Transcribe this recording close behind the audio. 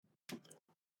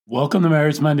Welcome to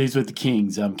Marriage Mondays with the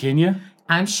Kings. I'm Kenya.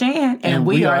 I'm Shan, and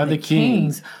we are the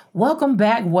Kings. Welcome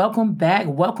back, welcome back,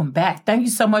 welcome back. Thank you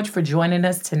so much for joining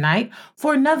us tonight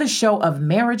for another show of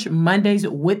Marriage Mondays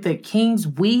with the Kings.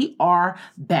 We are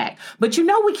back. But you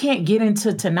know we can't get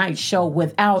into tonight's show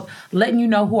without letting you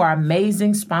know who our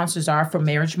amazing sponsors are for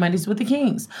Marriage Mondays with the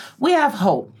Kings. We have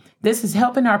Hope. This is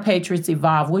Helping Our Patriots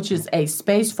Evolve, which is a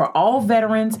space for all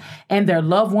veterans and their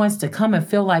loved ones to come and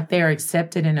feel like they are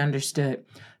accepted and understood.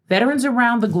 Veterans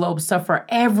around the globe suffer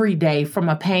every day from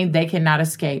a pain they cannot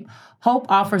escape. Hope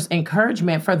offers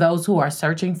encouragement for those who are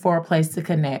searching for a place to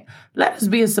connect. Let us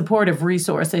be a supportive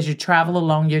resource as you travel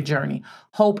along your journey.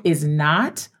 Hope is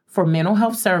not for mental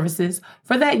health services.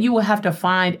 For that, you will have to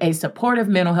find a supportive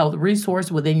mental health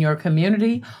resource within your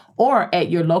community or at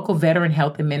your local Veteran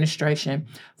Health Administration.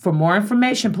 For more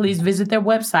information, please visit their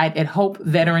website at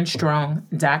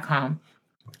hopeveteranstrong.com.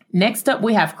 Next up,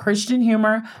 we have Christian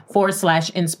Humor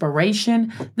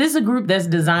 /Inspiration. This is a group that's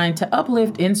designed to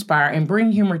uplift, inspire, and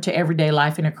bring humor to everyday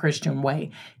life in a Christian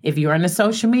way. If you're into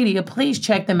social media, please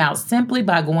check them out simply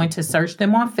by going to search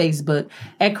them on Facebook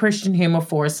at Christian Humor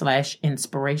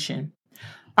 /Inspiration.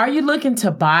 Are you looking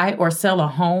to buy or sell a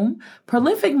home?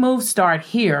 Prolific moves start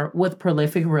here with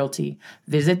Prolific Realty.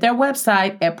 Visit their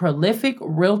website at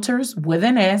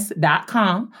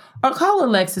prolificrealtors.com or call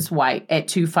Alexis White at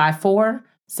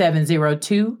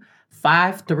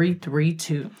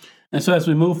 254-702-5332. And so as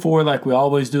we move forward, like we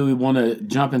always do, we want to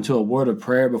jump into a word of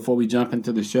prayer before we jump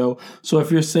into the show. So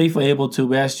if you're safely able to,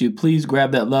 we ask you, please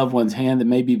grab that loved one's hand that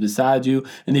may be beside you.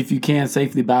 And if you can,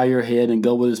 safely bow your head and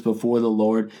go with us before the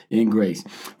Lord in grace.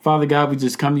 Father God, we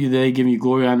just come to you today, giving you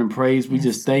glory, honor, and praise. We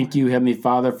just thank you, Heavenly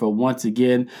Father, for once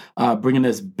again bringing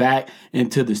us back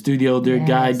into the studio, dear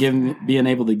God, being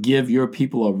able to give your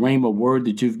people a rhema word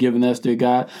that you've given us, dear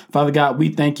God. Father God, we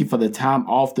thank you for the time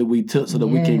off that we took so that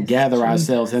we can gather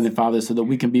ourselves, Heavenly Father, so that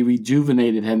we can be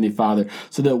rejuvenated, Heavenly Father,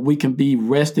 so that we can be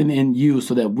resting in you,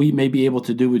 so that we may be able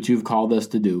to do what you've called us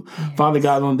to do. Father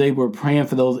God, on the day we're praying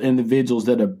for those individuals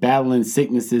that are battling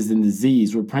sicknesses and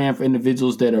disease. We're praying for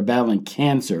individuals that are battling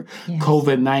cancer,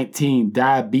 COVID-19,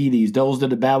 diabetes, those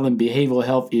that are battling behavioral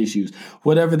health issues.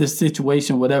 Whatever the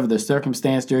situation, whatever the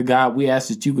circumstance, dear God, we ask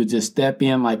that you would just step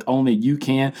in like only you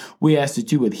can. We ask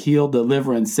that you would heal,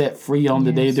 deliver, and set free on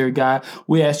the day, dear God.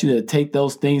 We ask you to take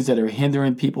those things that are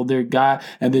hindering people, dear God,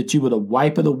 and that you would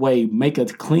wipe it away, make a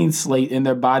clean slate in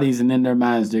their bodies and in their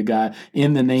minds, dear God,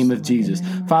 in the name of Jesus.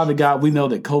 Father God, we know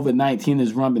that COVID-19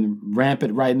 is running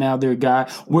rampant right now, dear God.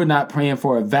 We're not praying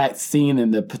for a vaccine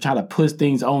and to try to push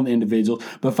things on individuals,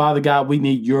 but Father God, we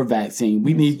need your vaccine.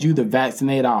 We need you to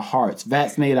vaccinate our hearts,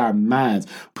 vaccinate our minds,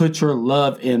 put your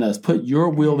love in us, put your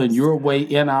will and your way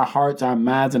in our hearts, our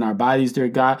minds, and our bodies, dear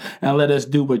God, and let us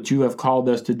do what you have called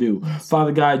us to do.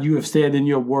 Father God, you have said in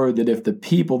your word that if the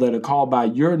people that are called by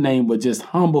your name would just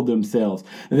humble themselves,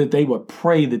 and that they would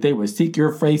pray, that they would seek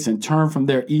your face and turn from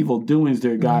their evil doings,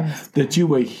 dear God, that you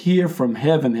would hear from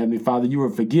heaven, Heavenly Father, you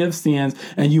would forgive sins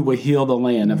and you would heal the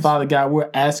land. And Father God,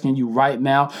 we're asking you right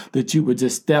now that you would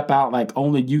just step out like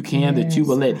only you can, that you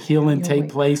will let healing take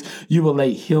place. You will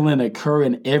let healing occur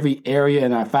in every area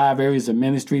in our 5 areas of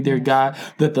ministry, dear God,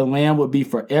 that the land will be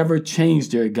forever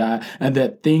changed, dear God, and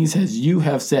that things as you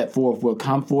have set forth will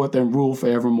come forth and rule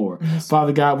forevermore.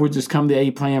 Father God, we're just come to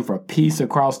a plan for peace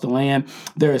across the land.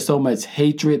 There is so much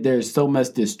hatred. There is so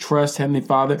much distrust, Heavenly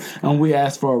Father, and we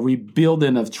ask for a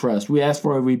rebuilding of trust. We ask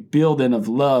for a rebuilding of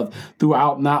love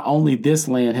throughout not only this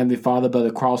land, Heavenly Father, but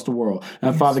across the world.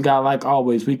 And Father God, like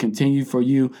always, we continue for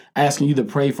you, asking you to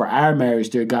pray for our marriage,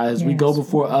 dear God, as we go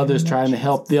before others, trying to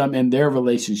help them in their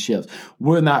relationships.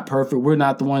 We're not perfect. We're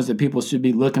not the ones that people should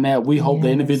be looking at. We hope the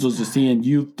individuals are seeing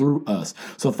you through us.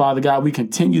 So Father God, we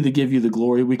continue to give you the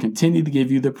glory. We continue to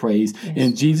give you the praise.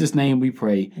 In Jesus' name we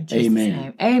pray.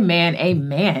 Amen. Amen.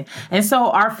 Amen. And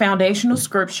so our foundational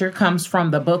scripture comes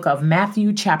from the book of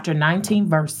Matthew, chapter 19,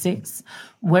 verse 6,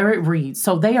 where it reads,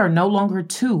 "So they are no longer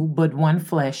two, but one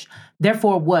flesh.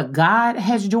 Therefore, what God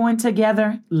has joined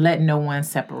together, let no one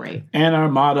separate." And our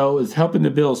motto is helping to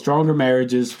build stronger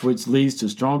marriages, which leads to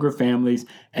stronger families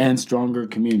and stronger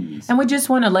communities. And we just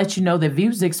want to let you know the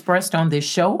views expressed on this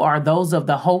show are those of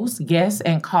the host, guests,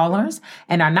 and callers,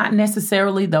 and are not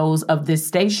necessarily those of this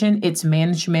station, its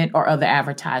management, or other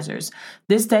advertisers.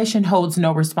 This station holds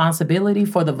no responsibility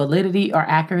for the validity or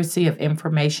accuracy of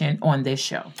information on this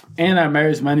show. And our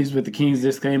Marriage Mondays with the Kings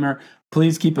disclaimer.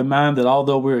 Please keep in mind that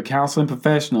although we're counseling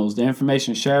professionals, the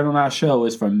information shared on our show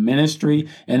is for ministry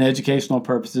and educational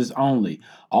purposes only.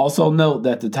 Also note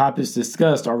that the topics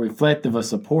discussed are reflective of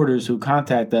supporters who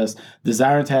contact us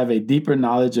desiring to have a deeper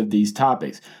knowledge of these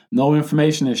topics. No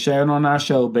information is shared on our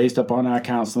show based upon our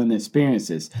counseling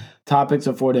experiences. Topics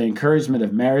are for the encouragement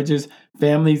of marriages,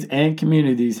 families, and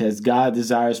communities as God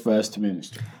desires for us to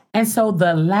minister. And so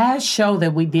the last show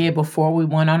that we did before we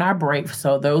went on our break,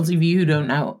 so those of you who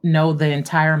don't know the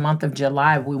entire month of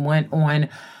July, we went on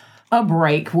a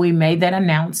break. We made that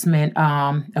announcement,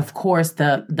 of course,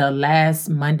 the last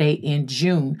Monday in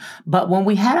June. But when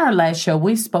we had our last show,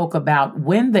 we spoke about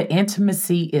when the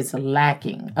intimacy is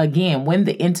lacking. Again, when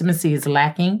the intimacy is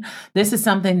lacking, this is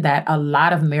something that a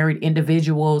lot of married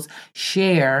individuals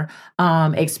share,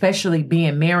 especially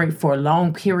being married for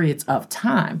long periods of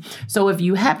time. So if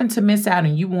you happen to miss out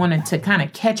and you wanted to kind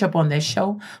of catch up on this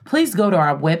show, please go to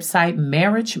our website,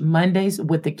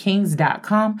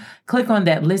 marriagemondayswiththekings.com. Click on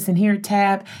that Listen Here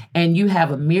tab, and you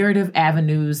have a myriad of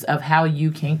avenues of how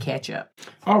you can catch up.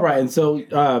 All right. And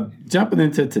so jumping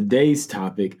into today's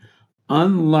topic,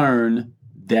 unlearn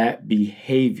that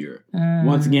behavior.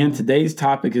 Once again, today's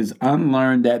topic is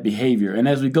unlearn that behavior. And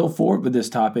as we go forward with this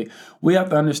topic, we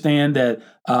have to understand that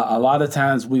a lot of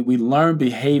times we learn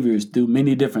behaviors through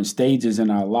many different stages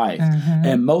in our life.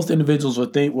 And most individuals will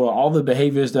think, well, all the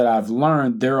behaviors that I've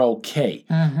learned, they're okay.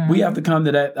 We have to come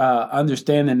to that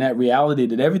understanding, that reality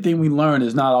that everything we learn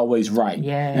is not always right.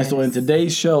 Yes. And so in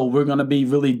today's show, we're going to be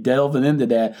really delving into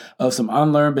that of some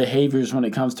unlearned behaviors when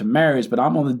it comes to marriage. But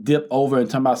I'm going to dip over and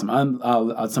talk about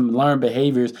some learned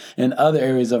behaviors in other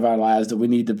areas of our lives that we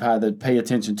need to pay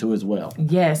attention to as well.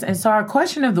 Yes. And so our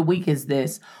question of the week is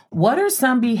this: what are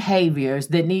some behaviors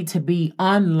that need to be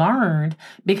unlearned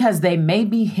because they may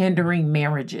be hindering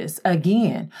marriages?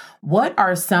 Again, what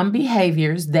are some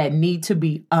behaviors that need to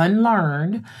be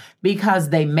unlearned because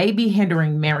they may be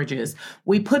hindering marriages?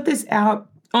 We put this out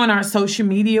on our social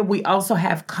media. We also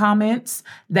have comments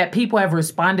that people have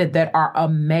responded that are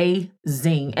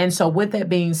amazing. And so with that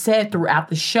being said, throughout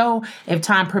the show, if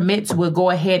time permits, we'll go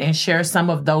ahead and share some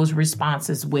of those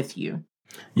responses with you.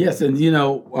 Yes. And,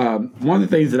 one of the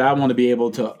things that I want to be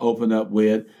able to open up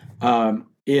with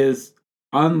is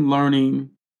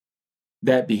unlearning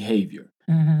that behavior.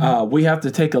 We have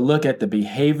to take a look at the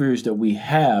behaviors that we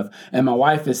have. And my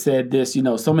wife has said this,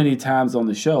 so many times on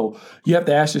the show, you have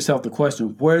to ask yourself the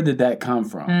question, where did that come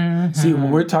from? See,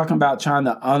 when we're talking about trying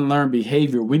to unlearn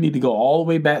behavior, we need to go all the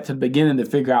way back to the beginning to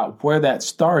figure out where that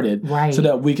started so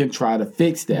that we can try to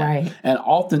fix that. Right. And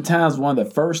oftentimes, one of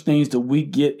the first things that we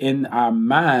get in our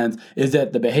minds is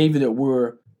that the behavior that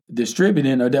we're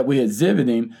distributing or that we're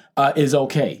exhibiting is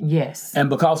okay. Yes. And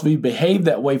because we behave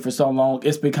that way for so long,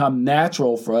 it's become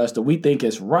natural for us that we think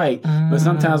it's right. But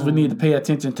sometimes we need to pay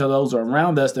attention to those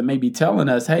around us that may be telling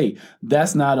us, hey,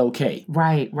 that's not okay.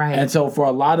 Right. And so for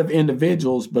a lot of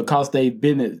individuals, because they've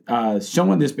been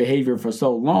showing this behavior for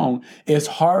so long, it's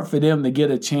hard for them to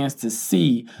get a chance to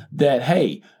see that,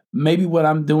 hey, maybe what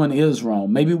I'm doing is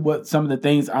wrong. Maybe what some of the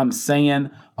things I'm saying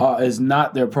is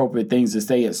not the appropriate things to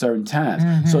say at certain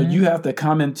times. So you have to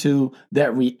come into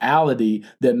that reality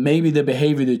that maybe the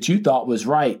behavior that you thought was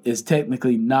right is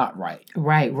technically not right.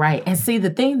 Right. And see,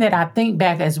 the thing that I think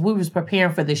back as we was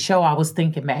preparing for the show, I was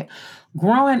thinking back.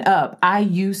 Growing up, I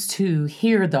used to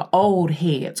hear the old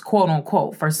heads, quote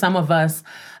unquote, for some of us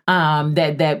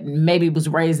that maybe was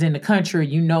raised in the country,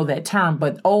 that term,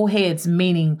 but old heads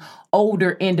meaning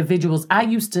older individuals. I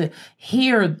used to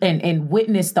hear and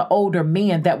witness the older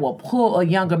men that will pull a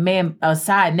younger man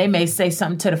aside, and they may say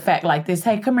something to the fact like this: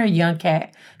 hey, come here, young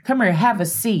cat, come here, have a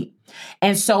seat.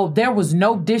 And so there was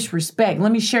no disrespect.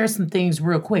 Let me share some things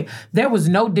real quick. There was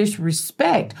no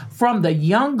disrespect from the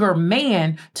younger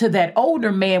man to that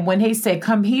older man when he said,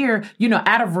 come here,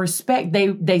 out of respect,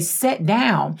 they sat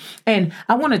down. And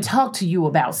I want to talk to you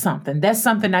about something. That's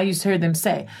something I used to hear them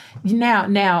say.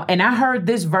 Now, and I heard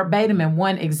this verbatim in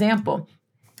one example.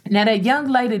 Now, that young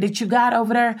lady that you got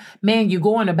over there, man, you're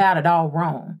going about it all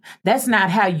wrong. That's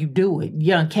not how you do it,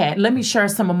 young cat. Let me share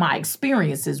some of my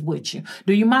experiences with you.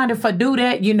 Do you mind if I do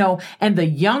that? And the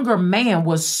younger man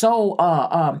was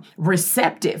so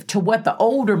receptive to what the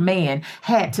older man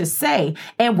had to say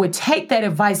and would take that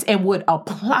advice and would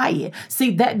apply it. See,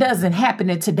 that doesn't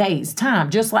happen in today's time,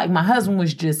 just like my husband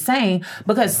was just saying,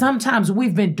 because sometimes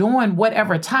we've been doing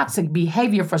whatever toxic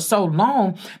behavior for so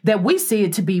long that we see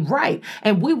it to be right.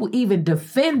 And we will even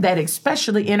defend that,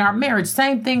 especially in our marriage.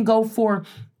 Same thing go for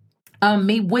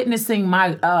Me witnessing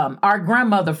my our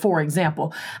grandmother, for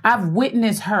example. I've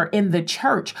witnessed her in the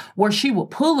church where she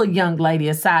would pull a young lady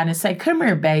aside and say, "Come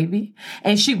here, baby."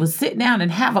 And she would sit down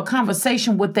and have a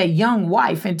conversation with that young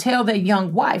wife and tell that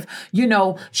young wife,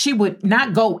 she would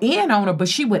not go in on her, but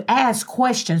she would ask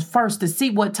questions first to see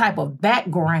what type of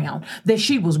background that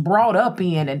she was brought up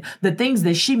in and the things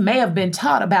that she may have been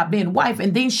taught about being a wife.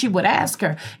 And then she would ask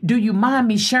her, "Do you mind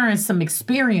me sharing some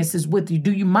experiences with you?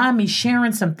 Do you mind me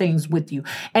sharing some things with you?"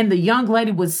 And the young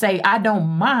lady would say, "I don't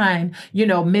mind,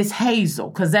 Miss Hazel,"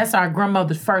 because that's our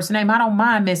grandmother's first name. "I don't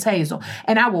mind Miss Hazel."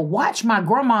 And I would watch my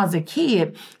grandma as a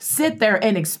kid sit there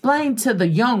and explain to the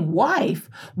young wife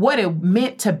what it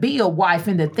meant to be a wife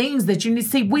and the things that you need to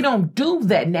see. We don't do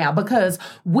that now because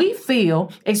we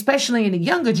feel, especially in the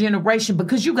younger generation,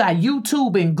 because you got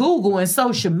YouTube and Google and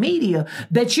social media,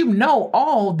 that you know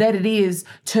all that it is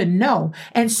to know.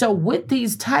 And so with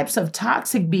these types of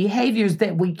toxic behaviors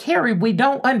that we carry, we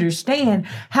don't understand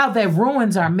how that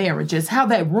ruins our marriages, how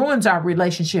that ruins our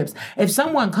relationships. If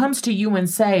someone comes to you and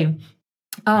say,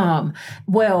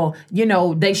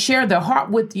 they share their heart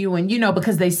with you and,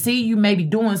 because they see you maybe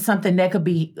doing something that could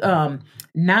be,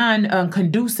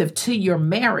 non-conducive to your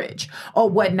marriage or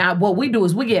whatnot, what we do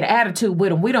is we get attitude with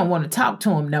them. We don't want to talk to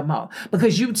them no more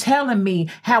because you telling me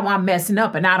how I'm messing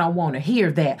up and I don't want to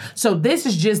hear that. So this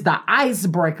is just the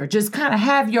icebreaker. Just kind of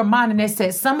have your mind in that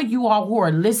says some of you all who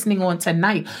are listening on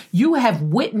tonight, you have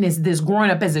witnessed this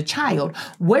growing up as a child.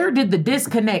 Where did the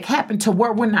disconnect happen to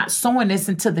where we're not sowing this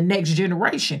into the next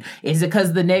generation? Is it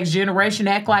because the next generation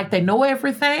act like they know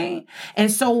everything? And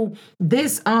so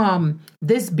this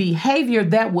behavior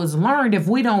that was learned, if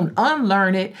we don't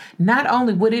unlearn it, not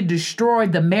only would it destroy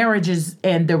the marriages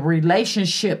and the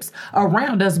relationships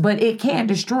around us, but it can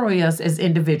destroy us as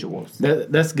individuals.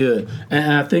 That's good.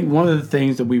 And I think one of the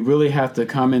things that we really have to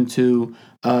come into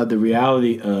the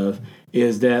reality of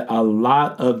is that a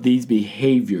lot of these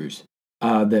behaviors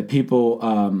that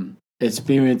people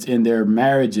experience in their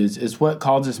marriages is what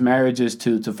causes marriages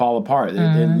to fall apart.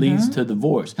 It leads to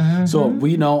divorce. So if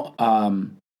we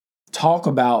don't talk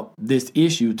about this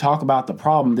issue, talk about the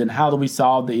problem, then how do we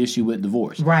solve the issue with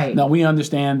divorce? Right. Now, we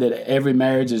understand that every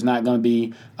marriage is not going to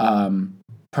be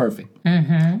perfect.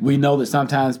 We know that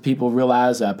sometimes people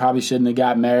realize I probably shouldn't have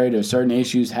got married or certain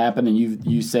issues happen and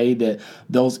you say that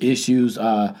those issues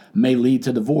may lead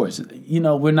to divorce.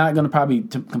 We're not going to probably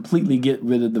completely get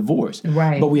rid of divorce.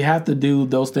 Right. But we have to do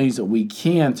those things that we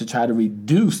can to try to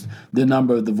reduce the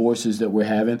number of divorces that we're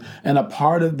having. And a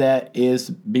part of that is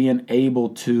being able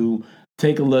to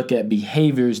take a look at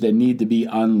behaviors that need to be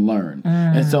unlearned.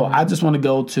 And so I just want to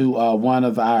go to one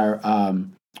of our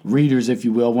readers, if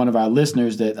you will, one of our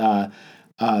listeners that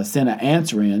sent an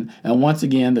answer in. And once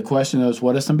again, the question is,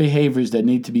 what are some behaviors that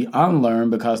need to be unlearned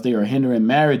because they are hindering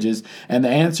marriages? And the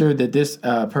answer that this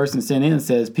person sent in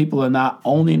says people are not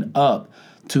owning up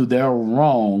to their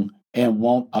wrong and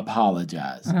won't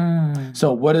apologize.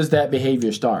 So what does that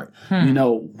behavior start?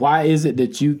 Why is it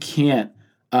that you can't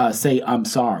say, "I'm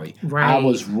sorry. Right. I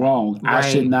was wrong. Right. I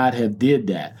should not have did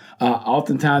that"?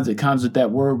 Oftentimes it comes with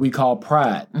that word we call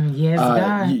pride. Yes,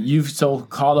 God. You've so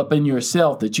caught up in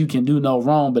yourself that you can do no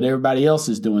wrong, but everybody else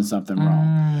is doing something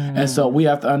wrong. And so we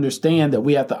have to understand that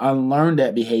we have to unlearn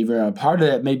that behavior. And a part of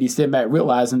that may be sitting back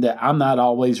realizing that I'm not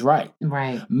always right.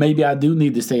 Right. Maybe I do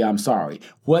need to say I'm sorry.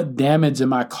 What damage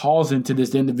am I causing to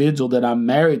this individual that I'm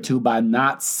married to by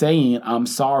not saying I'm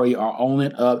sorry or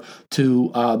owning up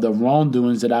to the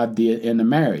wrongdoings that I did in the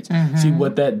marriage? See,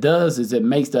 what that does is it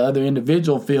makes the other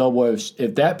individual feel, well,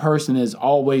 if that person is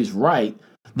always right,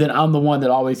 then I'm the one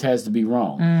that always has to be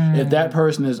wrong. If that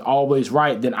person is always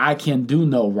right, then I can do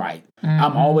no right.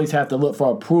 I'm always have to look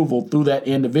for approval through that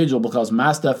individual because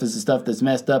my stuff is the stuff that's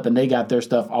messed up and they got their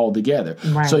stuff all together.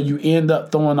 Right. So you end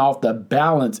up throwing off the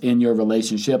balance in your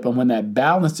relationship. And when that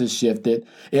balance is shifted,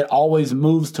 it always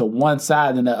moves to one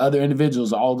side and the other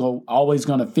individuals are always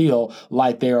going to feel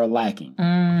like they are lacking.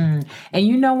 And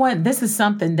you know what? This is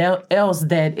something else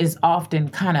that is often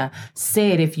kind of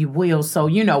said, if you will. So,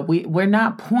 we're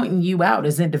not pointing you out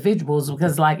as individuals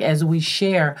because as we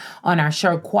share on our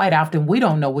show quite often, we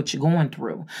don't know what you're going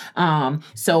through.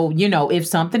 So, if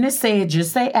something is said,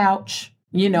 just say, ouch,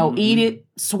 eat it,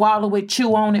 swallow it,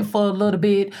 chew on it for a little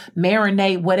bit,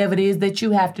 marinate, whatever it is that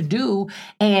you have to do.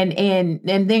 And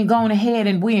then going ahead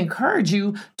and we encourage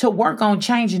you to work on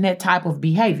changing that type of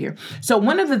behavior. So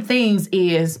one of the things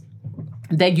is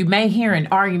that you may hear in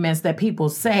arguments that people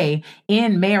say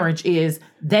in marriage is,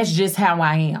 that's just how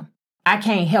I am. I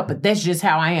can't help it. That's just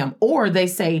how I am. Or they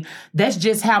say, that's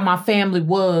just how my family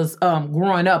was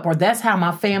growing up, or that's how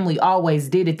my family always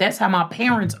did it. That's how my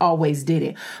parents always did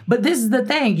it. But this is the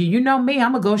thing. You know me,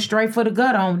 I'm going to go straight for the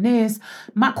gut on this.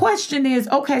 My question is,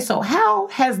 okay, so how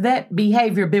has that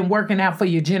behavior been working out for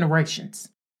your generations?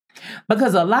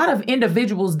 Because a lot of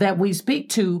individuals that we speak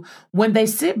to, when they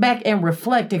sit back and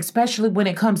reflect, especially when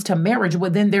it comes to marriage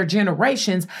within their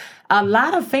generations, a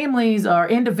lot of families or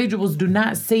individuals do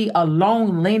not see a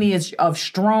long lineage of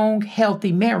strong,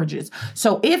 healthy marriages.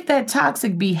 So if that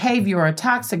toxic behavior or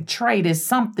toxic trait is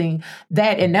something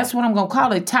that, and that's what I'm going to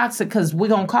call it, toxic, because we're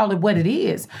going to call it what it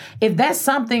is. If that's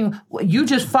something you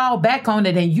just fall back on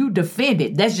it and you defend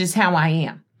it, that's just how I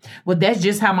am. Well, that's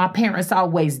just how my parents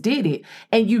always did it.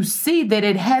 And you see that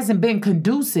it hasn't been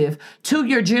conducive to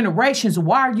your generations.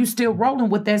 Why are you still rolling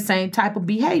with that same type of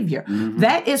behavior? Mm-hmm.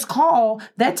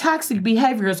 That toxic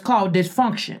behavior is called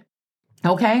dysfunction.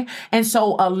 Okay. And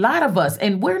so a lot of us,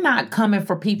 and we're not coming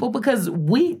for people because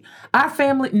our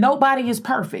family, nobody is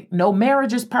perfect. No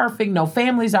marriage is perfect. No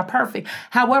families are perfect.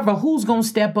 However, who's going to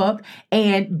step up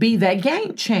and be that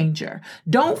game changer?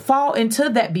 Don't fall into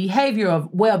that behavior of,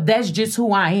 well, that's just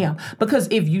who I am. Because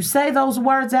if you say those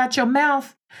words out your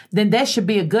mouth, then that should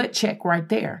be a gut check right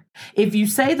there. If you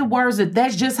say the words that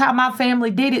that's just how my family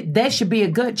did it, that should be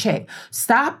a gut check.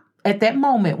 Stop at that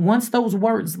moment, once those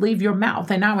words leave your mouth,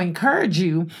 and I'll encourage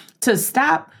you to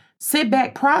stop, sit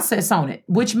back, process on it,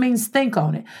 which means think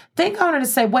on it. Think on it and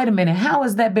say, wait a minute, how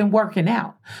has that been working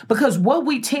out? Because what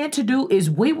we tend to do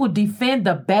is we will defend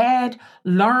the bad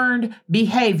learned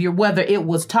behavior, whether it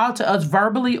was taught to us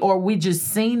verbally or we just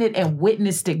seen it and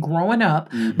witnessed it growing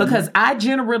up. Mm-hmm. Because I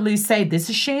generally say, this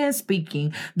is Shan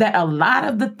speaking, that a lot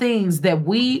of the things that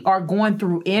we are going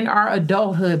through in our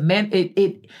adulthood,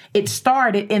 it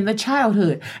started in the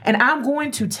childhood. And I'm going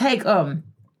to take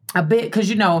a bit, because,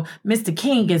 you know, Mr.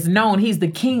 King is known, he's the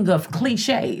king of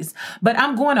cliches. But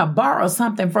I'm going to borrow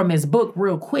something from his book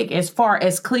real quick as far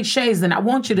as cliches, and I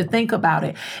want you to think about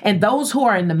it. And those who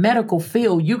are in the medical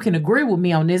field, you can agree with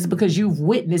me on this because you've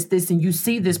witnessed this and you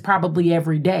see this probably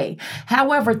every day.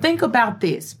 However, think about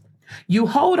this. You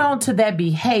hold on to that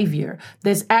behavior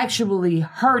that's actually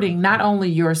hurting not only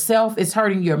yourself, it's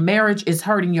hurting your marriage, it's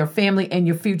hurting your family and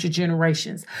your future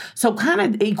generations. So kind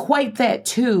of equate that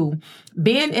to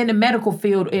being in the medical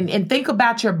field and think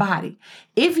about your body.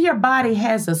 If your body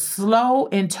has a slow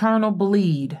internal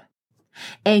bleed,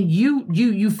 and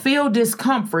you feel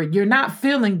discomfort, you're not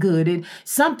feeling good,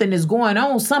 something is going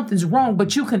on, something's wrong,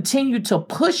 but you continue to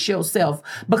push yourself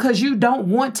because you don't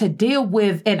want to deal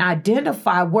with and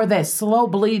identify where that slow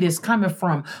bleed is coming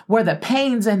from, where the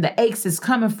pains and the aches is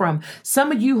coming from.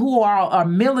 Some of you who are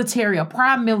military or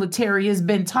prior military has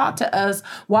been taught to us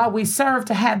while we serve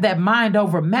to have that mind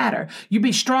over matter. You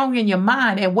be strong in your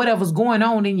mind, and whatever's going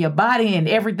on in your body and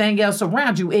everything else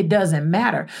around you, it doesn't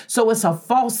matter. So it's a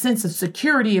false sense of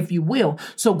security, if you will.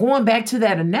 So going back to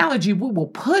that analogy, we will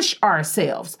push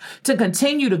ourselves to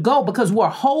continue to go because we're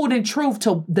holding truth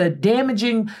to the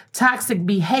damaging, toxic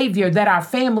behavior that our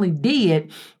family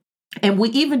did. And we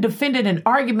even defended in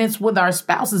arguments with our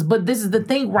spouses. But this is the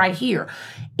thing right here.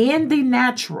 In the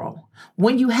natural,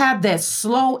 when you have that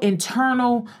slow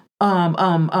internal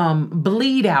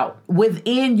bleed out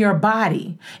within your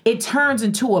body, it turns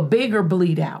into a bigger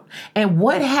bleed out. And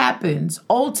what happens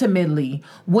ultimately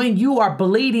when you are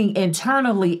bleeding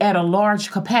internally at a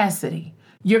large capacity?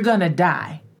 You're going to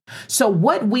die. So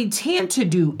what we tend to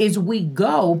do is we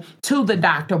go to the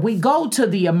doctor, we go to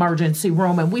the emergency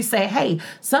room and we say, hey,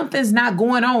 something's not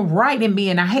going on right in me.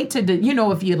 And I hate to,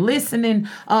 if you're listening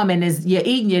and as you're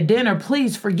eating your dinner,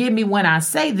 please forgive me when I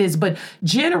say this, but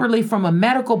generally from a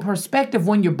medical perspective,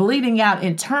 when you're bleeding out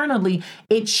internally,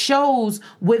 it shows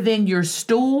within your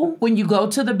stool when you go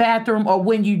to the bathroom or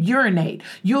when you urinate.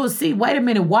 You'll see, wait a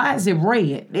minute, why is it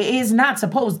red? It's not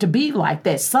supposed to be like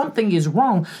that. Something is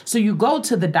wrong. So you go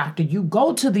to the doctor, you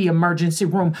go to the emergency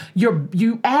room,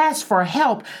 you ask for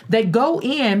help. They go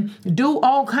in, do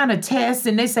all kind of tests,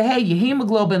 and they say, hey, your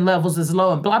hemoglobin levels is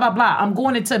low and blah, blah, blah. I'm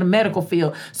going into the medical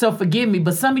field, so forgive me.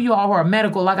 But some of you all who are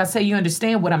medical, like I say, you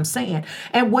understand what I'm saying.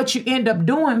 And what you end up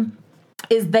doing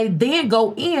is they then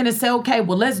go in and say, okay,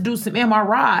 well, let's do some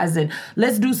MRIs and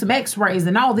let's do some x-rays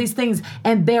and all these things.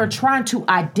 And they're trying to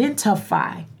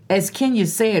identify, as Kenya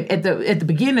said at the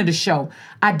beginning of the show,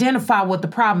 identify what the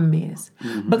problem is.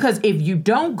 Mm-hmm. Because if you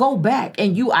don't go back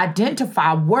and you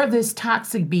identify where this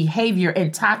toxic behavior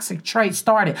and toxic trait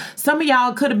started, some of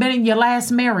y'all could have been in your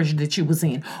last marriage that you was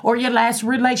in, or your last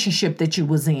relationship that you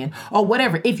was in, or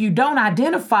whatever. If you don't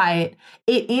identify it,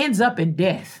 it ends up in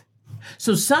death.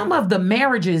 So some of the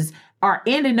marriages are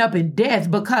ending up in death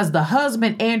because the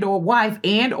husband and or wife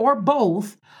and or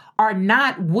both are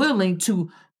not willing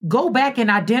to go back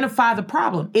and identify the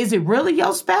problem. Is it really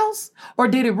your spouse? Or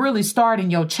did it really start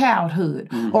in your childhood?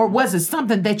 Mm-hmm. Or was it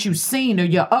something that you've seen or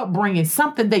your upbringing,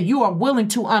 something that you are willing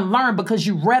to unlearn because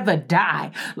you rather die?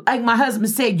 Like my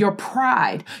husband said, your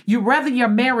pride. You rather your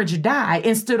marriage die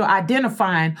instead of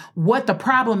identifying what the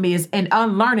problem is and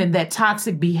unlearning that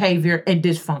toxic behavior and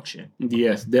dysfunction.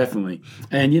 Yes, definitely.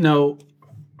 And,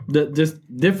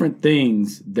 just different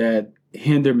things that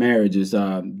hinder marriages,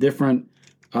 different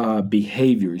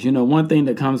behaviors. One thing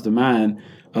that comes to mind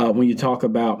when you talk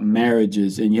about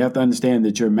marriages, and you have to understand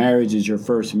that your marriage is your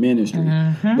first ministry,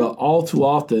 mm-hmm. but all too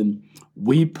often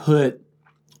we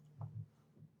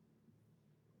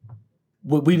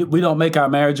don't make our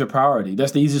marriage a priority.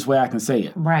 That's the easiest way I can say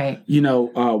it. Right.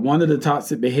 One of the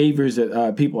toxic behaviors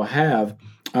that people have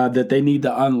that they need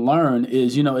to unlearn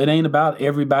is, it ain't about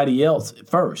everybody else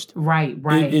first. Right.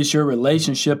 It's your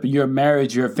relationship, your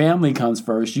marriage, your family comes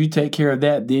first. You take care of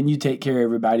that, then you take care of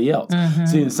everybody else. Mm-hmm.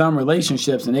 See, in some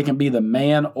relationships, and it can be the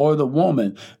man or the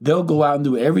woman, they'll go out and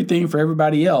do everything for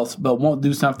everybody else, but won't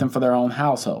do something for their own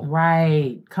household.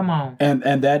 Right. Come on.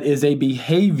 And that is a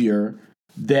behavior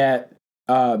that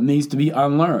needs to be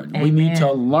unlearned. Amen. We need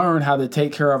to learn how to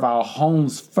take care of our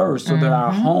homes first so mm-hmm. that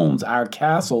our homes, our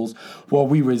castles, where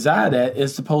we reside at,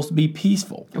 is supposed to be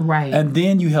peaceful. Right. And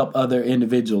then you help other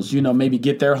individuals, maybe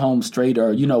get their home straight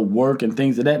or, work and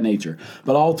things of that nature.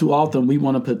 But all too often, we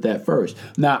want to put that first.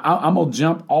 Now, I'm going to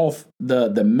jump off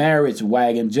the marriage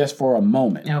wagon just for a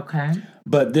moment. Okay.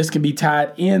 But this can be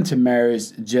tied into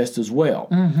marriage just as well.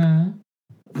 Mm-hmm.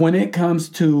 When it comes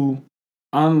to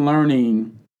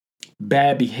unlearning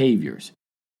bad behaviors,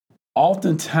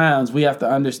 oftentimes we have to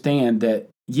understand that,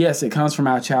 yes, it comes from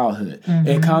our childhood. Mm-hmm.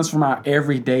 It comes from our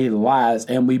everyday lives,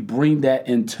 and we bring that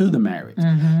into the marriage.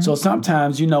 Mm-hmm. So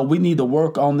sometimes, we need to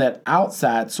work on that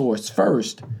outside source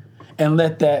first and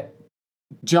let that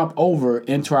jump over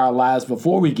into our lives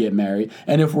before we get married.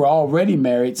 And if we're already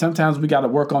married, sometimes we got to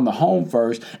work on the home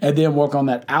first and then work on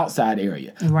that outside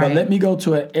area. Right. But let me go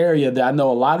to an area that I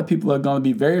know a lot of people are going to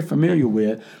be very familiar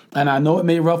with. And I know it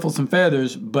may ruffle some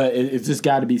feathers, but it's just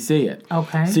got to be said.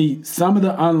 Okay. See, some of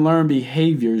the unlearned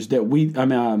behaviors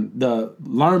the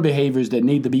learned behaviors that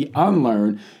need to be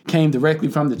unlearned came directly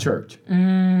from the church.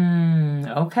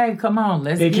 Okay, come on.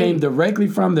 It came directly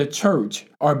from the church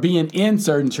or being in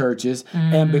certain churches.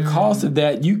 And because of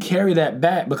that, you carry that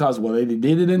back because, well, they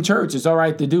did it in church. It's all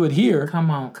right to do it here. Come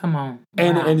on.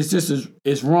 And it's just,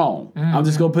 it's wrong. Mm-hmm. I'm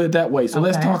just going to put it that way. So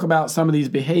let's talk about some of these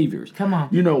behaviors. Come on.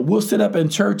 We'll sit up in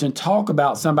church and talk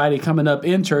about somebody coming up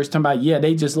in church, talking about, yeah,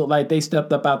 they just look like they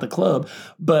stepped up out the club,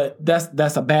 but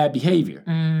that's a bad behavior.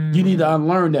 You need to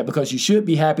unlearn that because you should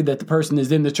be happy that the person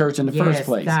is in the church in the first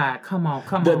place. God, come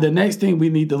on. The next thing we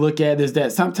need to look at is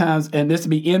that sometimes, and this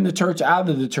will be in the church, out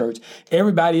of the church,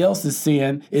 everybody else's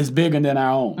sin is bigger than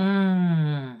our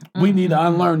own. We need to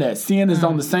unlearn that. Sin is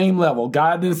on the same level.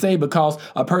 God didn't say because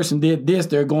a person did this,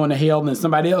 they're going to hell, and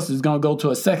somebody else is going to go to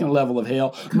a second level of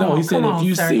hell. He said if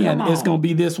you sin, it's going to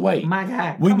be this way. My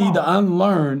God, we need to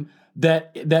unlearn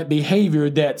that behavior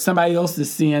that somebody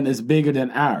else's sin is bigger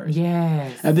than ours.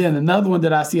 Yes. And then another one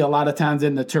that I see a lot of times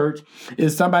in the church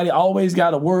is somebody always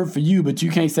got a word for you, but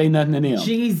you can't say nothing to them.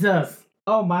 Jesus.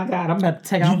 Oh my God, I'm about to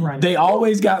take off running. They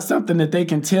always got something that they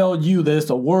can tell you that it's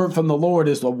a word from the Lord,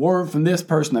 it's a word from this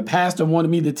person. The pastor wanted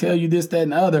me to tell you this, that,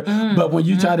 and the other. But when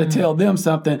you try to tell them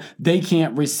something, they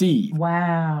can't receive.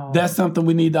 Wow. That's something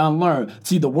we need to unlearn.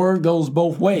 See, the word goes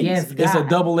both ways. Yes, it's a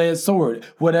double-edged sword.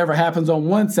 Whatever happens on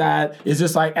one side is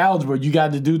just like algebra. You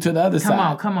got to do to the other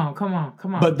side. Come on.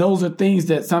 But those are things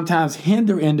that sometimes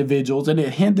hinder individuals, and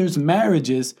it hinders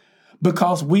marriages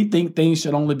because we think things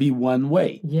should only be one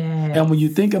way. Yes. And when you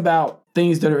think about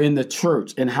things that are in the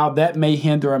church and how that may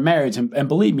hinder a marriage, and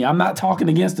believe me, I'm not talking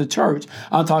against the church.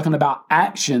 I'm talking about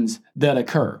actions that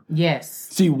occur. Yes.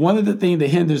 See, one of the things that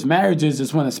hinders marriages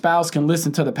is when a spouse can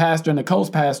listen to the pastor and the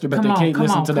co-pastor, but they can't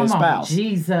listen to their spouse.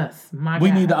 Jesus, my God. We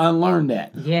need to unlearn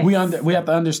that. Yes. We have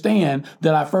to understand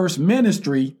that our first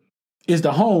ministry is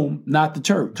the home, not the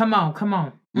church. Come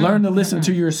on. Learn to listen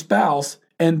to your spouse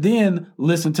and then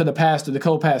listen to the pastor, the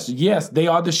co-pastor. Yes, they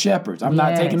are the shepherds. I'm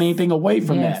not taking anything away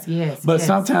from that. But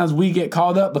sometimes we get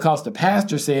caught up because the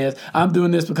pastor says, I'm doing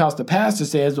this because the pastor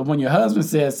says, but when your husband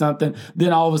says something,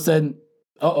 then all of a sudden,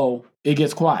 it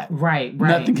gets quiet. Right.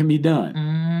 Nothing can be done.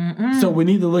 So we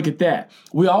need to look at that.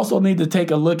 We also need to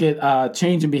take a look at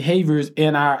changing behaviors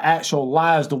in our actual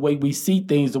lives, the way we see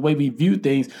things, the way we view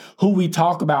things, who we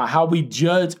talk about, how we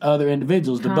judge other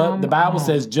individuals. The Bible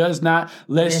says, "Judge not,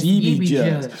 lest ye be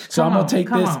judged." So I'm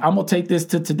gonna take this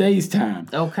to today's time.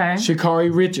 Okay.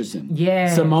 Sha'Carri Richardson,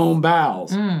 yes. Simone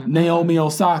Biles, Naomi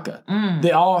Osaka.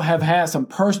 They all have had some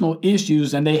personal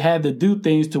issues, and they had to do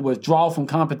things to withdraw from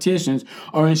competitions.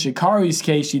 Or in Sha'Carri's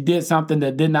case, she did something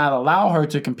that did not allow her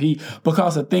to compete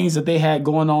because of things that they had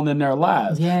going on in their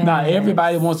lives. Yes. Now,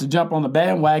 everybody wants to jump on the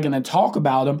bandwagon and talk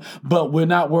about them, but we're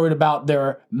not worried about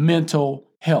their mental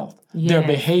health, their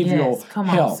behavioral Come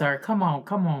health. On, sir. Come on.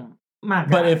 My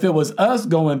God. But if it was us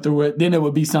going through it, then it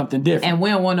would be something different. And we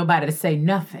don't want nobody to say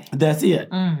nothing. That's it.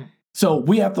 So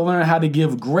we have to learn how to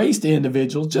give grace to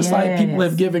individuals, just like people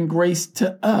have given grace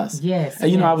to us. Yes.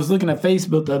 And, I was looking at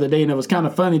Facebook the other day, and it was kind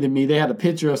of funny to me. They had a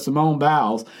picture of Simone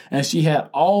Biles, and she had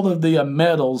all of the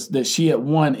medals that she had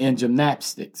won in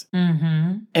gymnastics.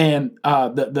 And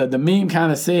the meme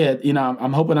kind of said,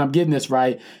 I'm hoping I'm getting this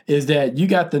right, is that you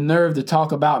got the nerve to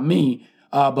talk about me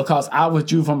because I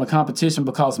withdrew from a competition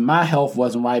because my health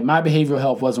wasn't right. My behavioral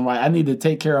health wasn't right. I need to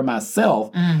take care of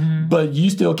myself, but you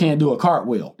still can't do a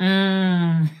cartwheel.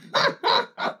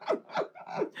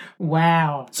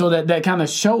 Wow. So that kind of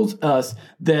shows us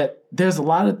that there's a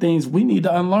lot of things we need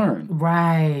to unlearn.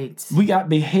 Right. We got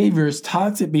behaviors,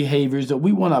 toxic behaviors that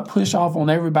we want to push off on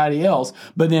everybody else,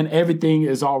 but then everything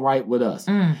is all right with us.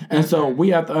 And so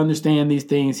we have to understand these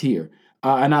things here.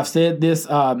 And I've said this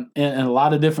in a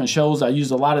lot of different shows. I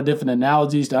use a lot of different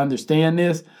analogies to understand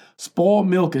this. Spoiled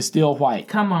milk is still white.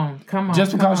 Come on.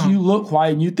 Just because you look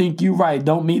white and you think you're right,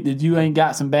 don't mean that you ain't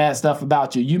got some bad stuff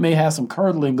about you. You may have some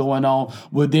curdling going on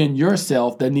within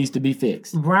yourself that needs to be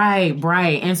fixed. Right.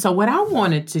 And so what I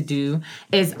wanted to do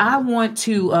is I want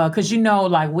to, because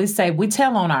like we say, we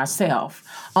tell on ourselves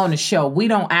on the show. We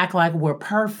don't act like we're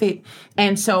perfect.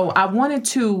 And so I wanted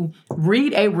to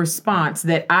read a response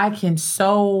that I can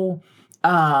so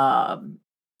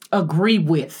agree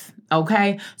with.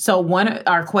 Okay, so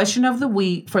our question of the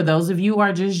week, for those of you who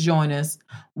are just joining us,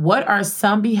 what are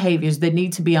some behaviors that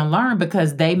need to be unlearned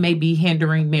because they may be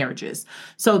hindering marriages?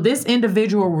 So this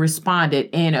individual responded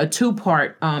in a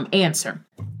 2-part answer.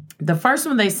 The first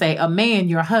one, they say, a man,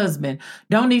 your husband,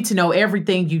 don't need to know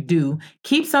everything you do.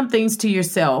 Keep some things to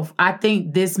yourself. I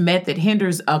think this method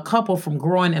hinders a couple from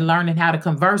growing and learning how to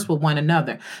converse with one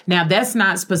another. Now, that's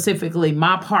not specifically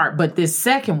my part, but this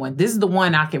second one, this is the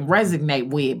one I can resonate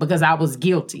with because I was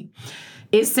guilty.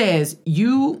 It says,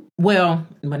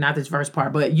 but not this first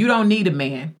part, but you don't need a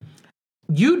man.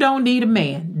 You don't need a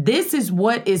man. This is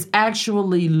what is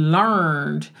actually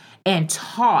learned and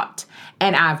taught,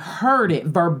 and I've heard it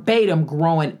verbatim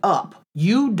growing up.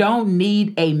 You don't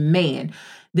need a man.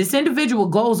 This individual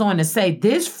goes on to say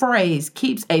this phrase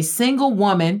keeps a single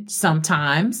woman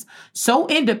sometimes so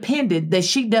independent that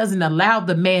she doesn't allow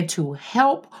the man to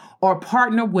help or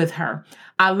partner with her.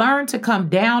 I learned to come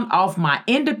down off my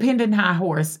independent high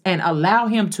horse and allow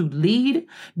him to lead,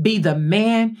 be the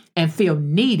man, and feel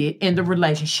needed in the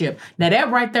relationship. Now that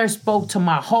right there spoke to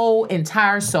my whole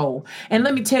entire soul. And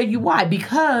let me tell you why.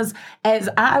 Because as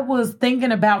I was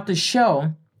thinking about the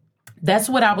show, that's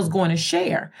what I was going to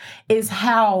share, is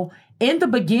how in the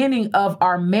beginning of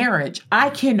our marriage,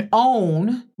 I can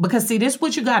own, because see, this is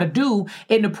what you got to do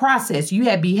in the process. You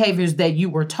had behaviors that you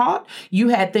were taught. You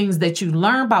had things that you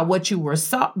learned by what you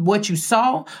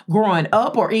saw growing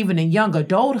up or even in young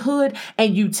adulthood,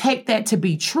 and you take that to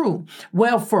be true.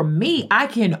 Well, for me, I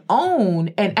can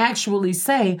own and actually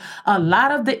say a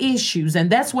lot of the issues, and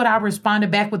that's what I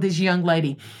responded back with this young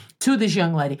lady.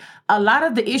 A lot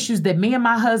of the issues that me and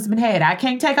my husband had, I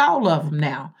can't take all of them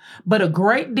now, but a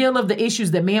great deal of the issues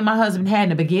that me and my husband had in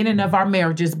the beginning of our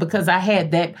marriage is because I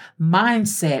had that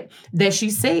mindset that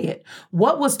she said.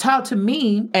 What was taught to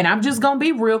me, and I'm just going to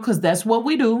be real because that's what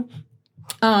we do,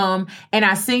 and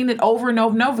I seen it over and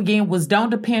over and over again, was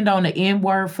don't depend on the N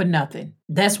word for nothing.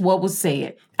 That's what was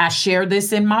said. I share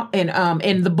this in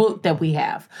the book that we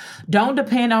have. Don't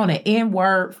depend on an N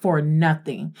word for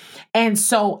nothing. And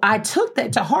so I took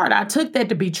that to heart. I took that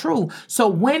to be true. So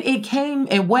when it came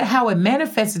and how it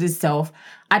manifested itself,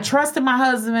 I trusted my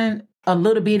husband a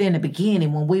little bit in the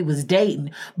beginning when we was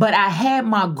dating, but I had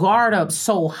my guard up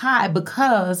so high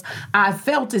because I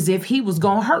felt as if he was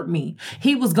going to hurt me.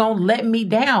 He was going to let me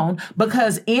down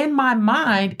because in my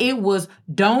mind, it was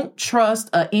don't trust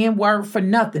an N-word for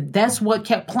nothing. That's what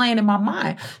kept playing in my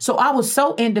mind. So I was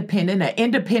so independent, an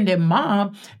independent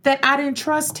mom, that I didn't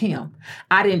trust him.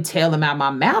 I didn't tell him out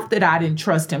my mouth that I didn't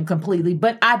trust him completely,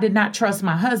 but I did not trust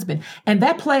my husband. And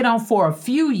that played on for a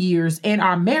few years in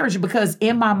our marriage because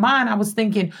in my mind, I was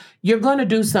thinking, you're going to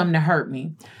do something to hurt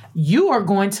me. You are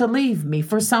going to leave me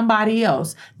for somebody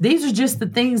else. These are just the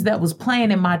things that was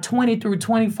playing in my 20 through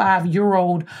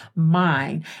 25-year-old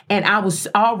mind. And I was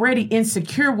already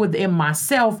insecure within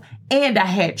myself, and I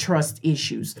had trust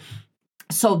issues.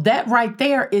 So that right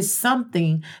there is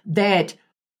something that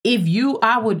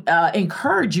I would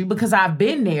encourage you, because I've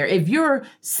been there. If you're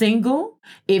single,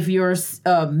 if you're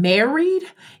married,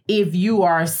 if you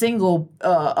are a single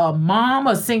mom,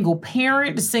 a single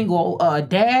parent, a single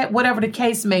dad, whatever the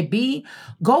case may be,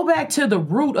 go back to the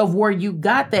root of where you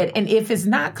got that. And if it's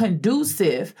not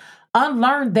conducive,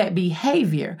 unlearn that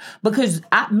behavior, because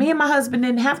me and my husband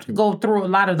didn't have to go through a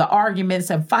lot of the arguments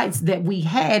and fights that we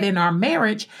had in our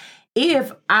marriage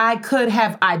if I could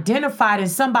have identified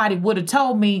and somebody would have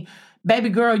told me, baby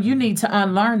girl, you need to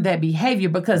unlearn that behavior,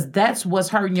 because that's what's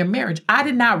hurting your marriage. I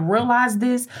did not realize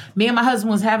this. Me and my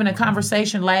husband was having a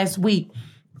conversation last week,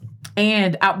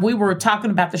 and we were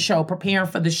talking about the show, preparing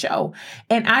for the show.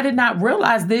 And I did not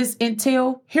realize this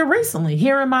until here recently,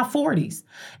 here in my 40s.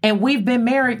 And we've been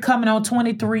married coming on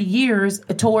 23 years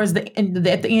towards at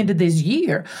the end of this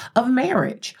year of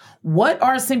marriage. What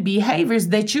are some behaviors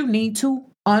that you need to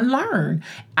unlearn?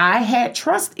 I had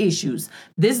trust issues.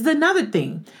 This is another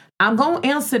thing. I'm going to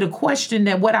answer the question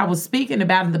that what I was speaking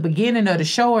about in the beginning of the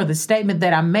show, or the statement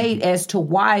that I made as to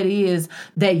why it is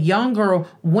that younger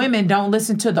women don't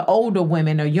listen to the older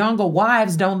women, or younger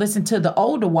wives don't listen to the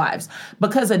older wives.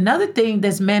 Because another thing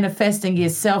that's manifesting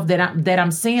itself that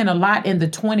I'm seeing a lot in the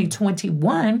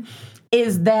 2021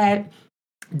 is that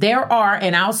there are,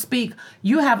 and I'll speak,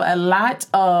 you have a lot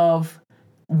of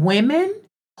women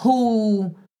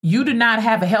who you do not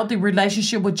have a healthy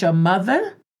relationship with your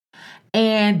mother.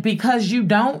 And because you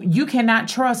don't, you cannot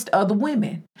trust other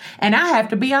women. And I have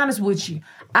to be honest with you.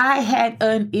 I had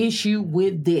an issue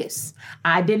with this.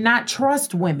 I did not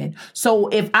trust women. So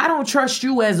if I don't trust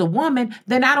you as a woman,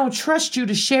 then I don't trust you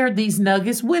to share these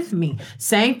nuggets with me.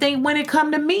 Same thing when it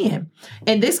comes to men.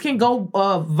 And this can go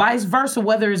vice versa,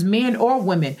 whether it's men or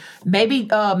women. Maybe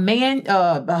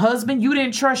a husband, you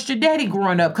didn't trust your daddy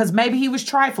growing up because maybe he was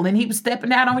trifling. He was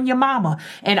stepping out on your mama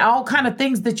and all kind of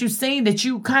things that you've seen that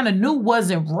you kind of knew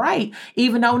wasn't right,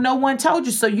 even though no one told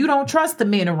you. So you don't trust the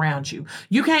men around you.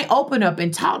 You can't open up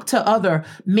and talk to other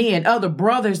men, other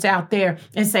brothers out there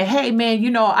and say, hey,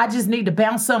 man, I just need to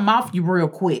bounce something off you real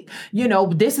quick.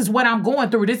 This is what I'm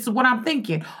going through. This is what I'm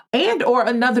thinking. And or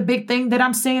another big thing that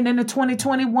I'm seeing in the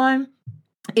 2021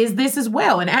 is this as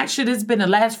well. And actually, it's been the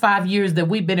last 5 years that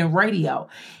we've been in radio,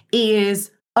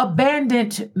 is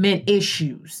abandonment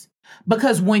issues.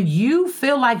 Because when you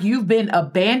feel like you've been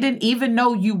abandoned, even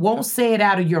though you won't say it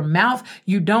out of your mouth,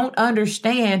 you don't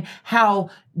understand how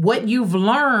what you've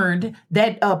learned,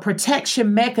 that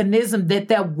protection mechanism,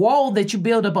 that wall that you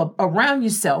build up around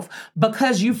yourself,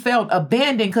 because you felt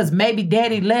abandoned, because maybe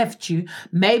daddy left you,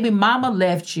 maybe mama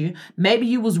left you, maybe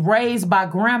you was raised by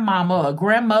grandmama or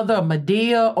grandmother or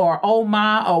Medea or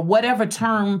Oma or whatever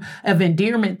term of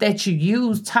endearment that you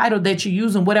use, title that you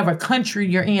use in whatever country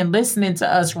you're in listening to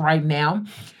us right now.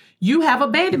 You have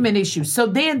abandonment issues. So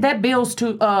then that builds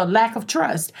to lack of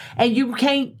trust. And you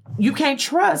can't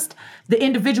trust the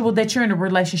individual that you're in a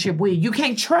relationship with. You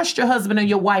can't trust your husband or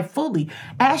your wife fully.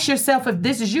 Ask yourself if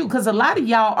this is you, because a lot of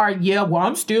y'all are,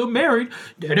 I'm still married.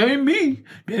 That ain't me.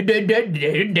 They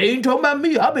ain't talking about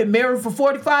me. I've been married for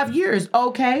 45 years.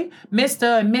 Okay,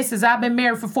 Mr. and Mrs., I've been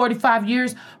married for 45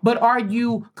 years, but are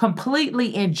you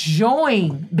completely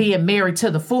enjoying being married to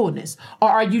the fullness? Or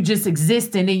are you just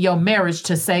existing in your marriage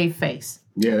to save face?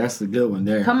 Yeah, that's a good one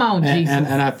there. Come on, Jesus.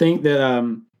 And I think that,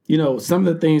 some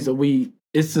of the things that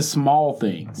it's the small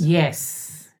things.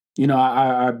 Yes.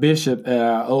 Our bishop at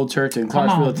our old church in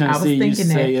Clarksville, Tennessee, used to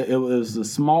say it was the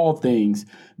small things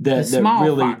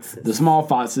the small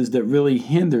foxes that really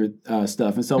hindered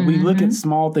stuff. And so we look at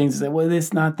small things and say, well,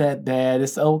 it's not that bad.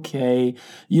 It's okay.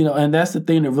 And that's the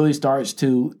thing that really starts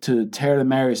to tear the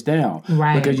marriage down.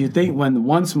 Right. Because you think when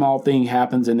one small thing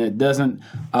happens and it doesn't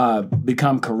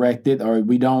become corrected, or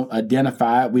we don't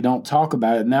identify it, we don't talk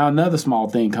about it, now another small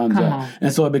thing comes up.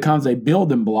 And so it becomes a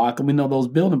building block. And we know those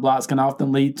building blocks can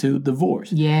often lead to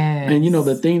divorce. Yes. And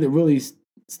the thing that really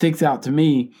sticks out to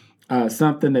me,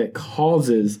 something that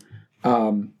causes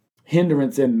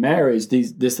hindrance in marriage,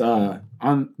 this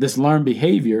learned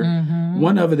behavior.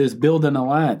 One of it is building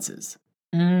alliances.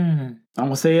 I'm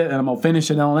gonna say it and I'm gonna finish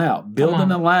it on out.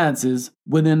 Building alliances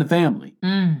within the family.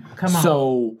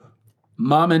 So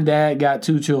mom and dad got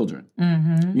 2 children.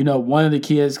 One of the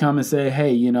kids come and say,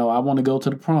 hey, I want to go to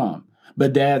the prom,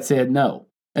 but dad said no.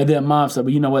 And then mom said,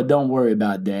 well, you know what? Don't worry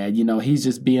about dad. He's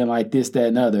just being like this, that,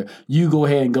 and other. You go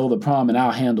ahead and go to the prom and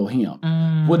I'll handle him.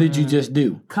 What did you just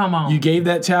do? Come on. You gave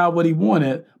that child what he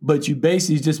wanted, but you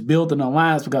basically just built an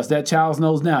alliance because that child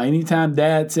knows now anytime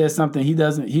dad says something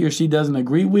he or she doesn't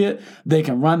agree with, they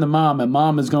can run to mom, and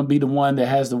mom is going to be the one that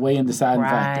has the way and deciding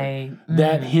factor.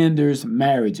 That hinders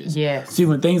marriages. Yes. See,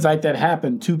 when things like that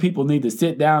happen, two people need to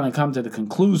sit down and come to the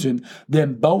conclusion.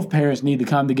 Then both parents need to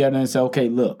come together and say, okay,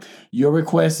 look, your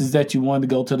request is that you wanted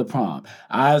to go to the prom.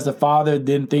 I, as the father,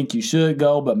 didn't think you should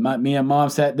go, but me and mom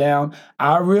sat down.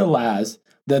 I realized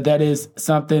that is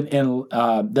something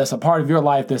that's a part of your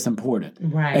life that's important.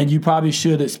 Right. And you probably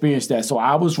should experience that. So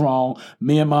I was wrong.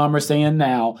 Me and mom are saying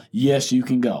now, yes, you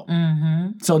can go.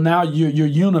 So now you're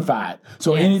unified.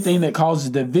 So anything that causes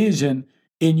division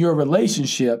in your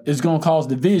relationship is going to cause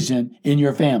division in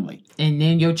your family. And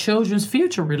then your children's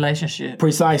future relationship.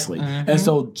 Precisely. And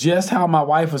so just how my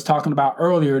wife was talking about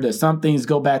earlier, that some things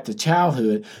go back to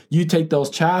childhood, you take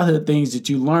those childhood things that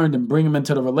you learned and bring them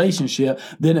into the relationship,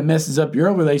 then it messes up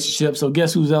your relationship. So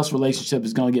guess whose else relationship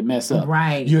is going to get messed up?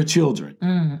 Right. Your children.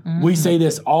 We say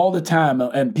this all the time,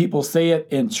 and people say it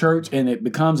in church, and it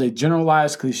becomes a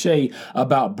generalized cliche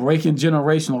about breaking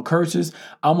generational curses.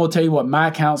 I'm going to tell you what my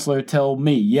counselor told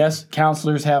me. Yes,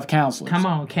 counselors have counselors. Come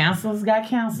on, counselors got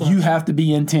counselors. You have to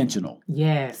be intentional.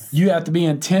 Yes. You have to be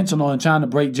intentional in trying to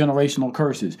break generational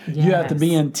curses. Yes. You have to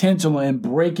be intentional in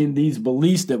breaking these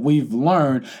beliefs that we've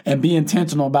learned and be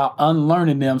intentional about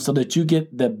unlearning them so that you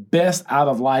get the best out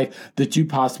of life that you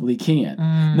possibly can.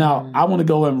 Now, I want to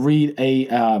go and read a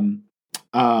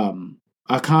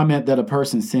comment that a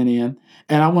person sent in,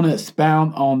 and I want to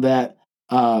expound on that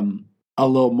a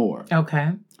little more.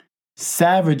 Okay.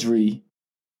 Savagery,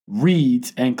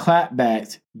 reads, and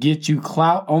clapbacks get you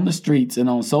clout on the streets and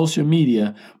on social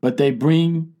media, but they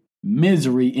bring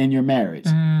misery in your marriage.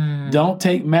 Don't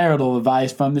take marital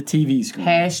advice from the TV screen.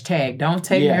 Hashtag don't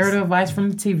take marital advice from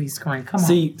the TV screen. Come on.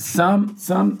 See,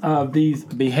 some of these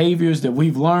behaviors that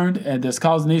we've learned and that's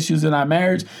causing issues in our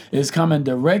marriage is coming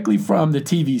directly from the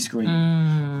TV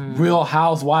screen. Real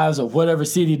Housewives of whatever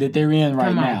city that they're in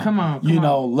right now. Come on. You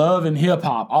know, Love and Hip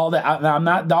Hop, all that. I'm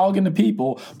not dogging the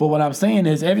people, but what I'm saying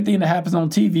is everything that happens on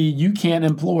TV, you can't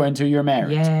employ into your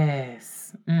marriage. Yes.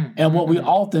 And what we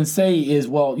often say is,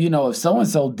 well, you know, if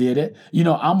so-and-so did it, you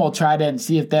know, I'm going to try that and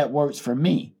see if that works for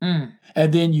me.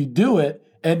 And then you do it,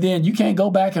 and then you can't go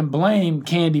back and blame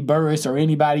Candy Burris or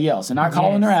anybody else. And not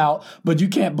calling her out, but you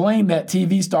can't blame that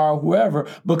TV star or whoever,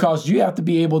 because you have to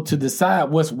be able to decide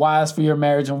what's wise for your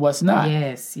marriage and what's not.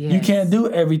 Yes. You can't do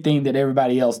everything that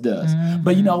everybody else does.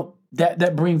 But, you know,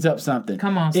 that brings up something.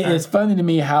 Come on, sir. It's funny to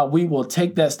me how we will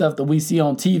take that stuff that we see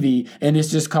on TV and it's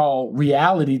just called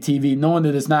reality TV, knowing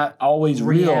that it's not always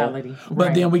reality. Real.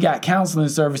 But then we got counseling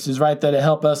services right there to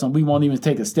help us, and we won't even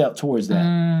take a step towards that.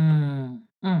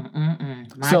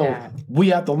 So God. we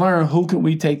have to learn who can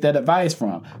we take that advice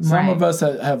from. Some of us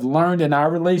have learned in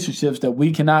our relationships that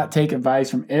we cannot take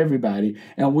advice from everybody,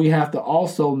 and we have to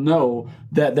also know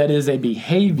that that is a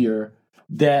behavior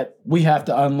that we have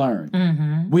to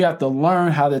unlearn. We have to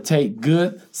learn how to take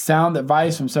good, sound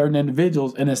advice from certain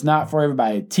individuals, and it's not for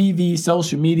everybody. TV,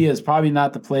 social media is probably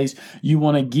not the place you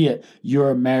want to get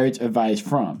your marriage advice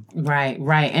from. Right.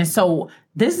 And so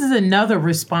this is another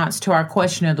response to our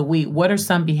question of the week. What are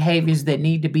some behaviors that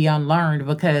need to be unlearned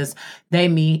because they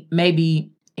may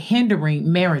be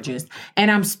hindering marriages? And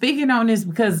I'm speaking on this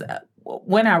because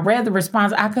when I read the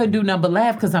response, I couldn't do nothing but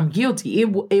laugh because I'm guilty.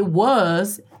 It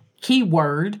was...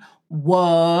 keyword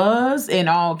was in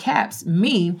all caps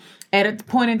me at a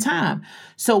point in time.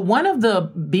 So one of the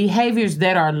behaviors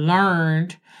that are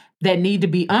learned that need to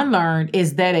be unlearned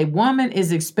is that a woman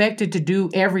is expected to do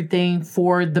everything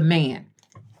for the man.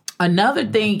 Another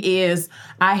thing is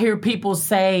I hear people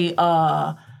say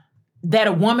that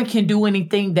a woman can do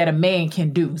anything that a man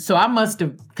can do. So I must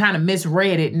have kind of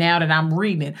misread it now that I'm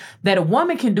reading it, that a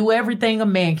woman can do everything a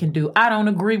man can do. I don't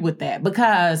agree with that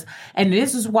because, and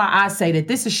this is why I say that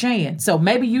this is Shan. So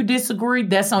maybe you disagree.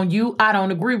 That's on you. I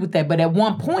don't agree with that. But at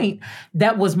one point,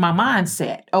 that was my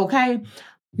mindset. Okay.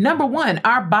 Number one,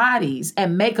 our bodies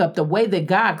and makeup, the way that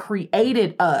God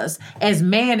created us as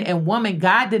man and woman,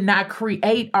 God did not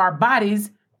create our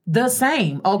bodies the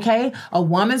same, okay? A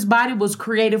woman's body was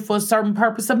created for a certain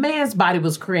purpose. A man's body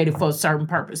was created for a certain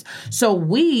purpose. So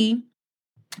we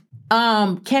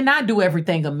cannot do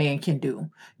everything a man can do.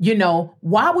 You know,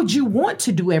 why would you want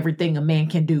to do everything a man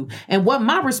can do? And what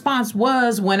my response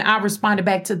was when I responded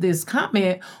back to this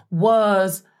comment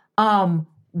was,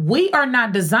 we are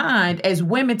not designed as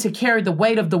women to carry the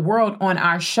weight of the world on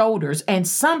our shoulders. And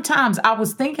sometimes I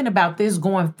was thinking about this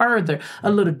going further, a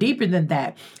little deeper than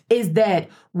that, is that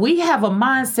we have a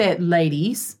mindset,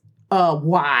 ladies,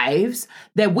 wives,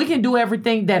 that we can do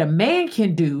everything that a man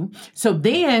can do. So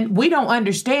then we don't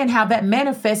understand how that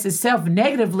manifests itself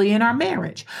negatively in our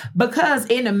marriage. Because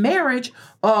in a marriage,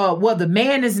 the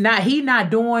man is not,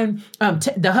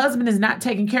 the husband is not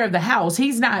taking care of the house.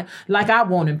 He's not like I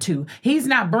want him to. He's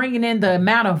not bringing in the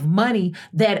amount of money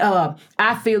that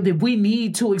I feel that we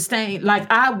need to extend,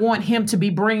 like I want him to be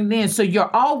bringing in. So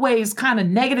you're always kind of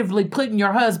negatively putting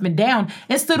your husband down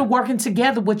instead of working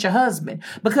together with your husband.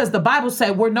 Because the Bible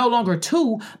says we're no longer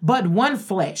two, but one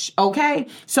flesh. Okay.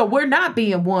 So we're not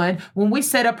being one when we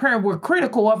set up here and we're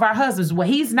critical of our husbands. Well,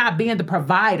 he's not being the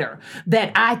provider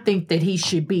that I think that he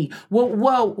should be.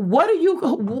 Well, what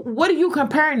are you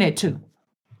comparing it to?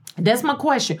 That's my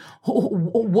question.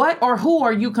 What or who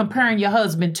are you comparing your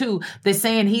husband to that's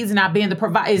saying he's not being the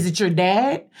provider? Is it your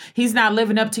dad? He's not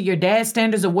living up to your dad's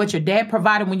standards of what your dad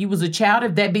provided when you was a child?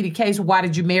 If that be the case, why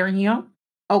did you marry him?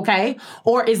 Okay.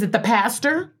 Or is it the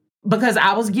pastor? Because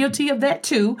I was guilty of that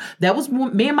too. That was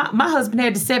me and my husband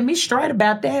had to set me straight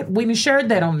about that. We shared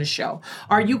that on the show.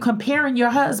 Are you comparing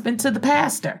your husband to the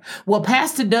pastor? Well,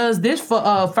 pastor does this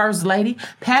for first lady.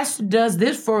 Pastor does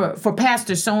this for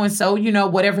pastor so-and-so,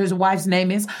 whatever his wife's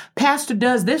name is. Pastor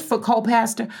does this for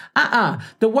co-pastor.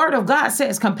 The word of God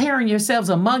says comparing yourselves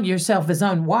among yourself is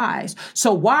unwise.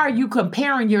 So why are you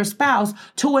comparing your spouse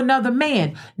to another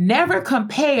man? Never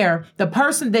compare the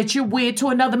person that you're with to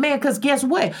another man, because guess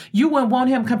what? You wouldn't want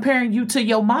him comparing you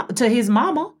to his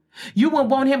mama. You wouldn't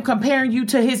want him comparing you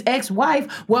to his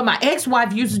ex-wife. Well, my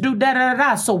ex-wife used to do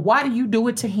da-da-da-da. So why do you do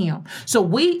it to him? So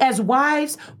we as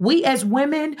wives, we as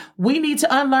women, we need to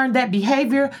unlearn that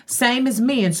behavior, same as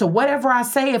men. So whatever I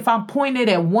say, if I'm pointed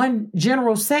at one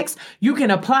general sex, you can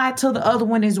apply it to the other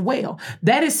one as well.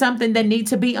 That is something that needs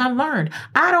to be unlearned.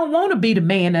 I don't want to be the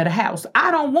man of the house.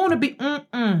 I don't want to be,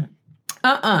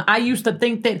 I used to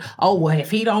think that, if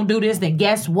he don't do this, then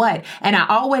guess what? And I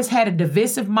always had a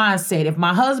divisive mindset. If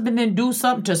my husband didn't do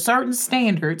something to certain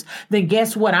standards, then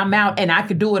guess what? I'm out and I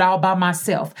could do it all by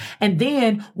myself. And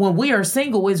then when we are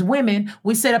single as women,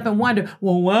 we sit up and wonder,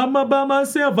 well, why am I by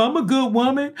myself? I'm a good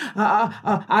woman.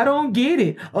 I don't get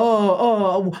it.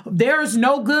 There's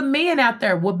no good men out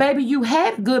there. Well, baby, you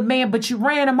had a good man, but you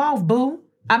ran him off, boo.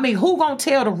 I mean, who gonna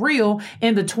tell the real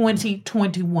in the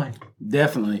 2021?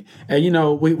 Definitely.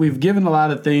 And, we've given a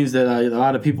lot of things that a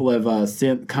lot of people have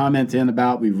sent comments in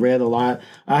about. We've read a lot.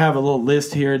 I have a little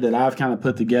list here that I've kind of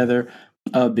put together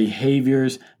of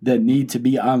behaviors that need to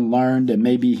be unlearned that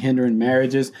may be hindering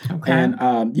marriages. Okay. And,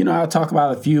 I'll talk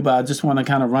about a few, but I just want to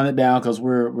kind of run it down because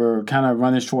we're kind of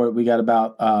running short. We got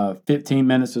about 15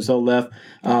 minutes or so left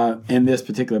in this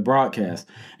particular broadcast.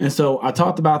 And so I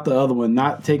talked about the other one,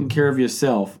 not taking care of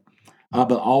yourself, but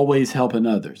always helping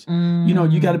others.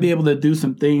 You got to be able to do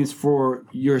some things for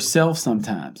yourself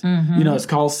sometimes. It's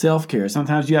called self-care.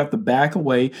 Sometimes you have to back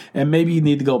away and maybe you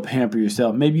need to go pamper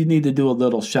yourself. Maybe you need to do a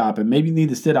little shopping. Maybe you need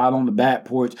to sit out on the back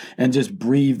porch and just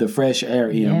breathe the fresh air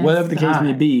in. Yes, whatever the case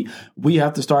may be, we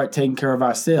have to start taking care of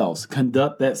ourselves.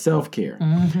 Conduct that self-care.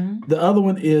 The other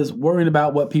one is worrying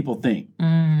about what people think.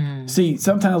 See,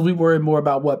 sometimes we worry more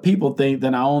about what people think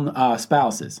than our own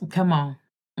spouses. Come on.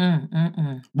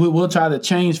 We'll try to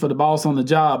change for the boss on the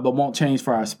job, but won't change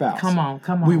for our spouse. Come on.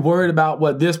 We worried about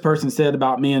what this person said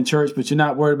about me in church, but you're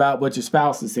not worried about what your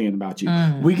spouse is saying about you.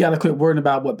 We got to quit worrying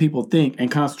about what people think and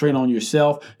concentrate on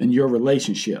yourself and your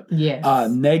relationship. Yes.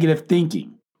 Negative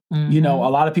thinking. A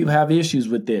lot of people have issues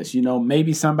with this.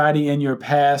 Maybe somebody in your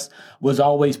past was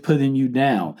always putting you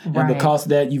down. Right. And because of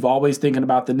that, you've always thinking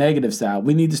about the negative side.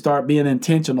 We need to start being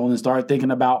intentional and start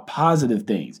thinking about positive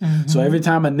things. So every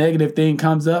time a negative thing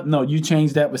comes up, no, you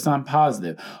change that with something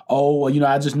positive.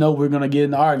 I just know we're going to get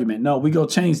in an argument. No, we go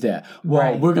change that.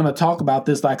 Well, we're going to talk about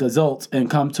this like adults and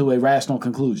come to a rational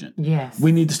conclusion. Yes.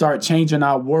 We need to start changing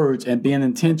our words and being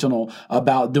intentional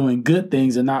about doing good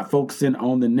things and not focusing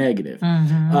on the negative.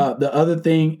 The other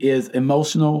thing is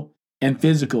emotional and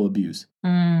physical abuse.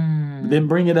 Didn't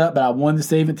bring it up, but I wanted to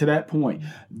save it to that point.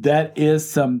 That is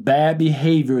some bad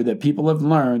behavior that people have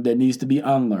learned that needs to be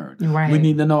unlearned. Right. We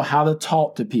need to know how to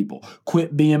talk to people.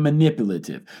 Quit being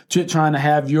manipulative. Quit trying to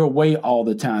have your way all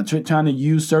the time. Quit trying to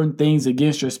use certain things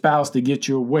against your spouse to get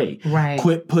your way. Right.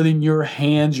 Quit putting your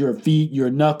hands, your feet,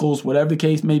 your knuckles, whatever the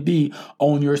case may be,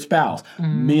 on your spouse.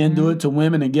 Men do it to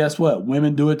women, and guess what?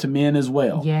 Women do it to men as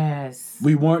well. Yes.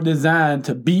 We weren't designed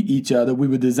to beat each other. We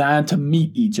were designed to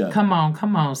meet each other. Come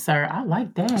on, sir. I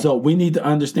like that. So we need to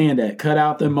understand that. Cut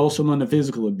out the emotional and the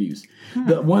physical abuse.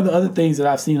 One of the other things that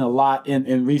I've seen a lot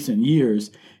in recent years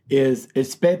is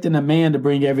expecting a man to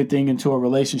bring everything into a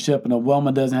relationship and a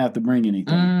woman doesn't have to bring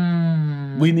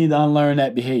anything. We need to unlearn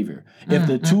that behavior. If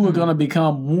the two are going to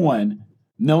become one,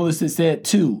 notice it said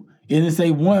two. It didn't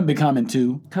say one becoming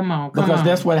two. Come on. Because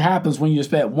that's what happens when you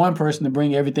expect one person to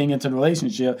bring everything into the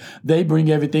relationship. They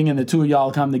bring everything and the two of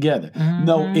y'all come together.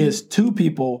 No, it's two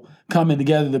people coming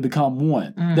together to become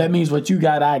one. That means what you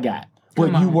got, I got.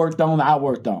 What you worked on, I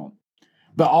worked on.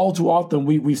 But all too often,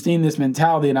 we've seen this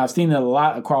mentality, and I've seen it a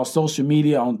lot across social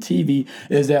media, on TV,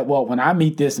 is that, well, when I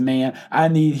meet this man, I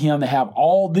need him to have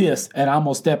all this, and I'm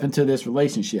going to step into this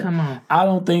relationship. Come on. I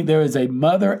don't think there is a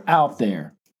mother out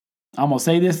there. I'm going to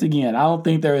say this again. I don't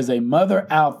think there is a mother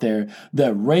out there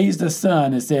that raised a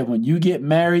son and said, when you get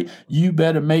married, you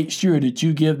better make sure that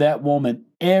you give that woman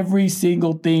every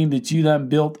single thing that you done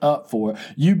built up for.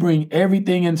 You bring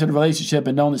everything into the relationship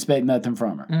and don't expect nothing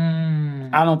from her.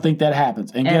 I don't think that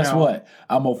happens. And guess what?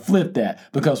 I'm going to flip that,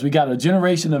 because we got a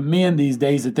generation of men these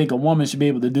days that think a woman should be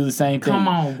able to do the same thing. Come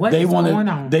on. What is going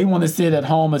on? They want to sit at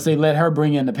home and say, let her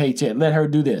bring in the paycheck. Let her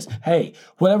do this. Hey,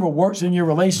 whatever works in your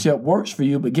relationship works for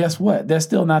you. But guess what? That's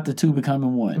still not the two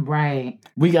becoming one. Right.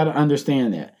 We got to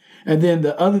understand that. And then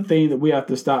the other thing that we have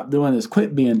to stop doing is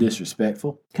quit being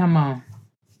disrespectful. Come on.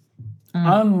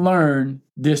 Unlearn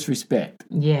disrespect.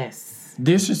 Yes.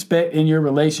 Disrespect in your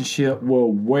relationship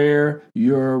will wear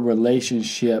your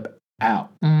relationship out.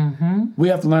 We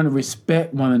have to learn to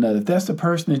respect one another. If that's the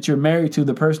person that you're married to,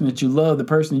 the person that you love, the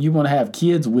person you want to have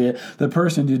kids with, the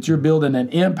person that you're building an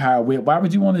empire with, why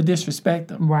would you want to disrespect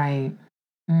them? Right.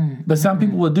 But some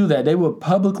people will do that. They will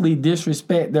publicly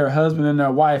disrespect their husband and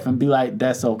their wife and be like,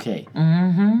 that's okay.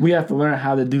 We have to learn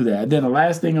how to do that. And then the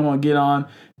last thing I want to get on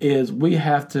is we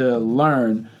have to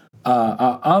learn,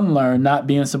 unlearn not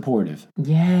being supportive.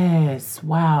 Yes.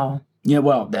 Wow. Yeah,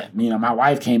 well, my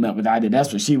wife came up with the idea.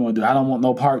 That's what she want to do. I don't want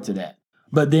no part to that.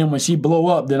 But then when she blow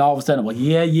up, then all of a sudden, well,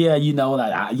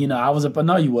 I was up.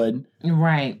 No, you wasn't.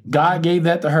 Right. God gave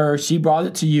that to her. She brought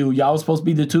it to you. Y'all was supposed to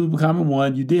be the two becoming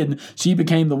one. You didn't. She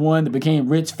became the one that became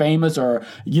rich, famous, or,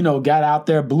 got out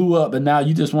there, blew up, and now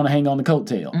you just want to hang on the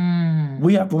coattail.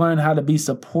 We have to learn how to be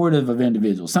supportive of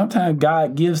individuals. Sometimes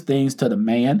God gives things to the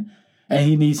man, and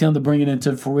he needs him to bring it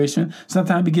into fruition.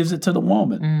 Sometimes he gives it to the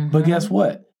woman. But guess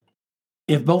what?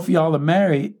 If both of y'all are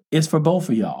married, it's for both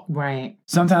of y'all. Right.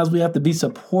 Sometimes we have to be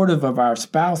supportive of our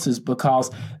spouses,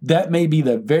 because that may be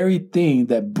the very thing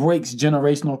that breaks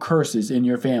generational curses in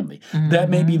your family. That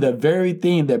may be the very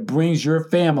thing that brings your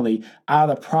family out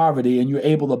of poverty and you're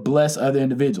able to bless other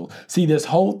individuals. See, this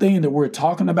whole thing that we're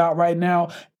talking about right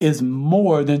now is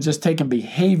more than just taking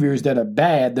behaviors that are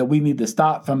bad that we need to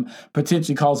stop from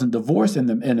potentially causing divorce in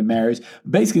the marriage.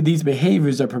 Basically, these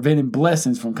behaviors are preventing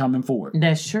blessings from coming forward.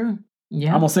 That's true.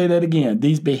 Yeah. I'm going to say that again.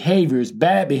 These behaviors,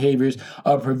 bad behaviors,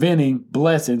 are preventing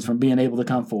blessings from being able to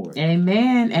come forward.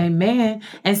 Amen. Amen.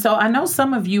 And so I know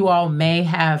some of you all may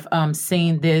have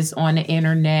seen this on the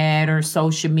internet or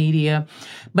social media,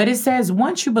 but it says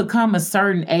once you become a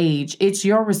certain age, it's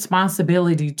your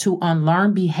responsibility to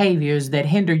unlearn behaviors that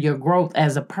hinder your growth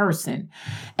as a person.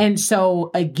 And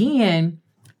so again,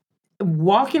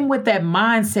 walking with that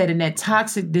mindset and that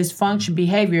toxic dysfunction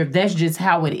behavior, if that's just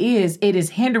how it is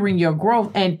hindering your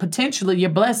growth and potentially your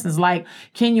blessings, like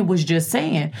Kenya was just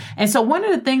saying. And so one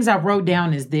of the things I wrote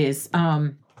down is this.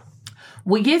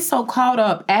 We get so caught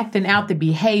up acting out the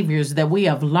behaviors that we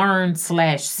have learned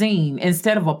 / seen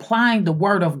instead of applying the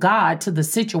word of God to the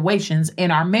situations in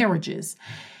our marriages.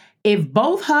 If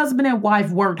both husband and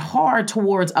wife worked hard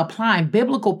towards applying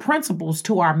biblical principles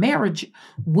to our marriage,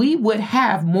 we would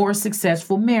have more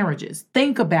successful marriages.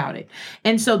 Think about it.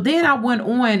 And so then I went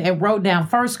on and wrote down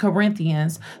 1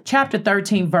 Corinthians chapter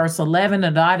 13, verse 11. A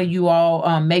lot of you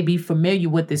all may be familiar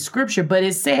with this scripture, but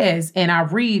it says, and I'm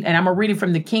going to read it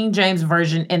from the King James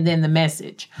Version and then the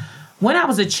Message. When I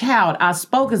was a child, I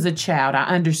spoke as a child. I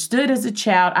understood as a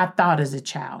child. I thought as a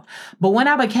child. But when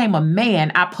I became a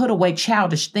man, I put away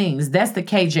childish things. That's the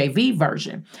KJV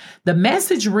version. The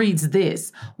Message reads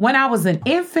this. When I was an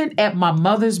infant at my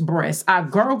mother's breast, I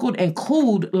gurgled and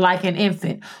cooed like an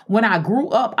infant. When I grew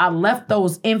up, I left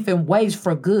those infant ways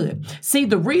for good. See,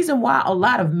 the reason why a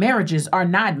lot of marriages are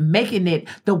not making it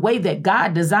the way that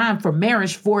God designed for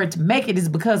marriage for it to make it is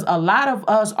because a lot of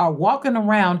us are walking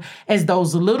around as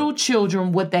those little children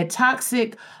with that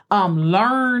toxic,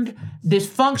 learned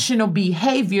dysfunctional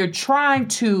behavior, trying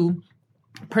to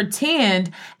pretend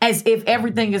as if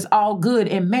everything is all good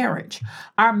in marriage.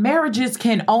 Our marriages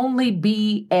can only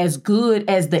be as good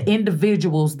as the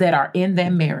individuals that are in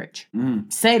that marriage.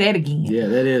 Say that again. Yeah,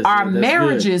 that is. Our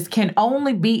marriages can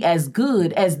only be as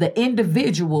good as the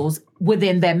individuals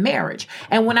within that marriage.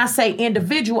 And when I say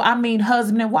individual, I mean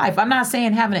husband and wife. I'm not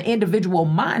saying having an individual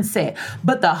mindset,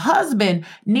 but the husband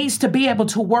needs to be able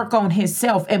to work on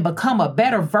himself and become a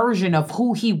better version of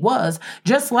who he was,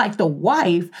 just like the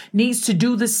wife needs to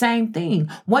do the same thing.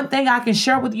 One thing I can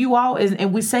share with you all is,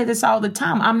 and we say this all the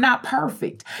time, I'm not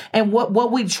perfect. And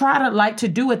what we try to like to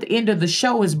do at the end of the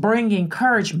show is bring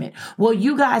encouragement. Well,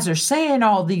 you guys are saying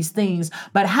all these things,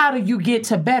 but how do you get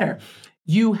to better?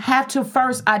 You have to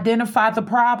first identify the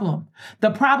problem.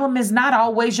 The problem is not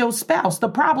always your spouse. The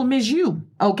problem is you,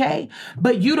 okay?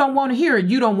 But you don't want to hear it.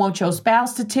 You don't want your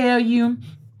spouse to tell you.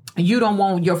 You don't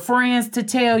want your friends to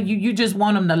tell you. You just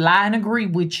want them to lie and agree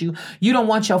with you. You don't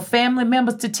want your family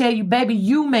members to tell you, baby,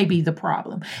 you may be the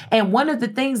problem. And one of the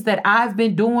things that I've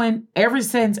been doing ever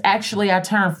since actually I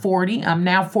turned 40, I'm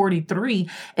now 43,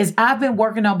 is I've been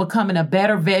working on becoming a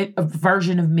better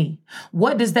version of me.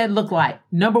 What does that look like?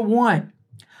 Number one,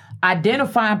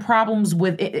 identifying problems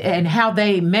with it and how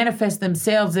they manifest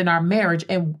themselves in our marriage,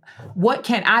 and what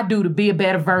can I do to be a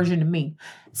better version of me?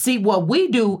 See, what we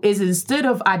do is instead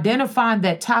of identifying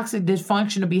that toxic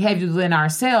dysfunctional behavior within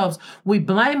ourselves, we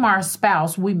blame our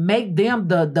spouse. We make them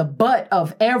the butt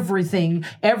of everything,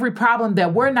 every problem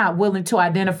that we're not willing to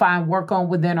identify and work on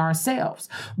within ourselves.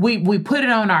 We put it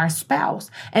on our spouse.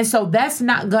 And so that's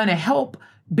not going to help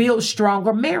build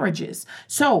stronger marriages.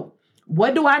 So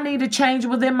what do I need to change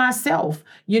within myself?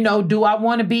 Do I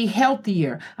want to be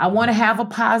healthier? I want to have a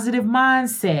positive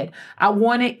mindset. I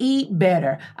want to eat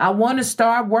better. I want to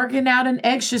start working out and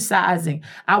exercising.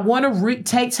 I want to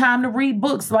take time to read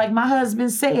books. Like my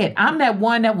husband said, I'm that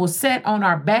one that will sit on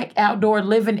our back outdoor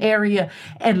living area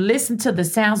and listen to the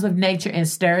sounds of nature and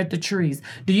stare at the trees.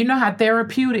 Do you know how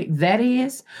therapeutic that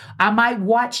is? I might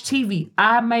watch TV.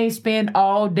 I may spend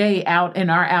all day out in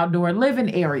our outdoor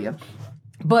living area.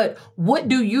 But what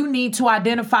do you need to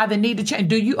identify the need to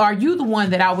change? Are you the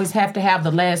one that always have to have the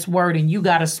last word and you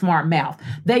got a smart mouth?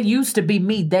 That used to be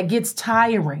me. That gets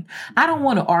tiring. I don't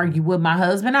want to argue with my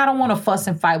husband. I don't want to fuss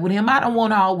and fight with him. I don't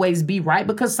want to always be right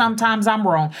because sometimes I'm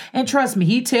wrong. And trust me,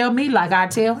 he tell me like I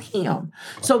tell him.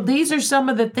 So these are some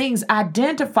of the things.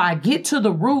 Identify, get to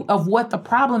the root of what the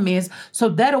problem is, so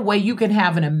that way you can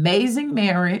have an amazing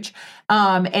marriage.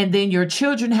 And then your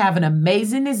children have an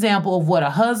amazing example of what a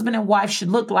husband and wife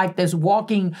should look like that's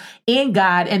walking in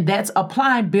God, and that's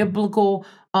applying biblical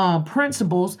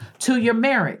principles to your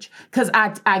marriage. Because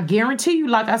I guarantee you,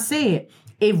 like I said,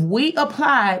 if we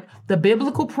applied the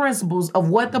biblical principles of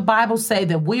what the Bible say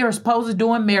that we are supposed to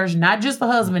do in marriage, not just the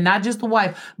husband, not just the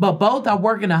wife, but both are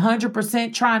working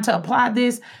 100% trying to apply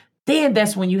this, then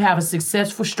that's when you have a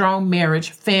successful, strong marriage,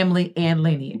 family, and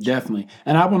lineage. Definitely.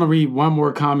 And I want to read one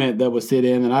more comment that was sent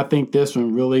in, and I think this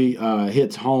one really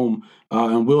hits home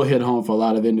and will hit home for a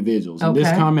lot of individuals. And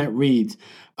this comment reads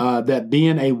that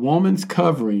being a woman's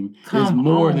covering is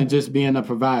more than just being a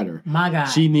provider. My God.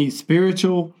 She needs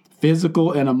spiritual,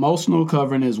 physical, and emotional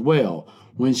covering as well.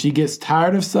 When she gets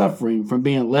tired of suffering from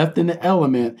being left in the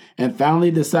element and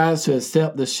finally decides to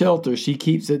accept the shelter she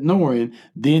keeps ignoring,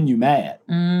 then you mad.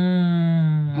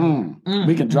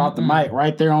 We can drop the mic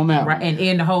right there on that one. And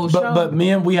end the whole show. But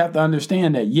men, we have to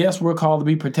understand that, yes, we're called to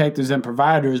be protectors and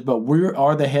providers, but we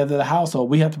are the head of the household.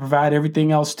 We have to provide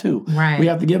everything else too. Right. We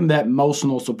have to give them that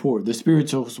emotional support, the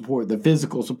spiritual support, the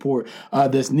physical support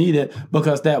that's needed,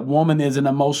 because that woman is an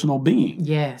emotional being.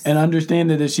 Yes. And understand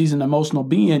that if she's an emotional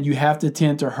being, you have to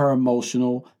tend to her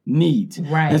emotional needs.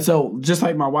 Right. And so, just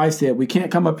like my wife said, we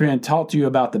can't come up here and talk to you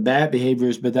about the bad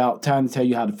behaviors without time to tell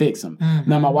you how to fix them.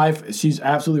 Now, my wife, she's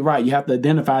absolutely right. You have to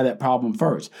identify that problem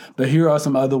first. But here are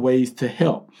some other ways to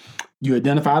help. You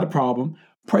identify the problem,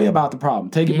 pray about the problem,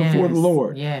 take it before the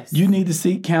Lord. Yes. You need to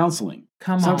seek counseling.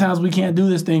 Sometimes we can't do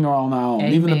this thing on our own.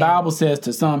 Amen. Even the Bible says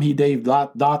to some, he gave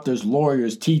doctors,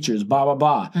 lawyers, teachers, blah, blah,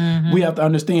 blah. We have to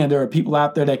understand there are people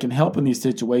out there that can help in these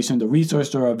situations. The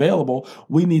resources are available.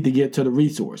 We need to get to the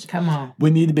resource. Come on.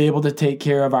 We need to be able to take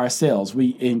care of ourselves.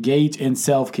 We engage in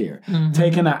self-care.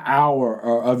 Taking an hour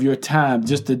of your time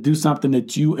just to do something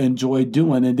that you enjoy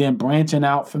doing and then branching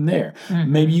out from there.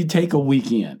 Maybe you take a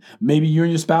weekend. Maybe you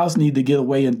and your spouse need to get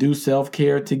away and do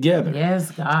self-care together. Yes,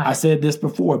 God. I said this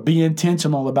before. Be intentional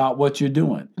about what you're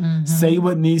doing. Say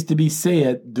what needs to be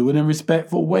said. Do it in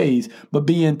respectful ways, but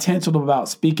be intentional about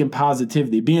speaking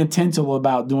positivity. Be intentional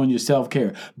about doing your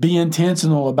self-care. Be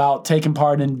intentional about taking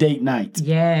part in date nights.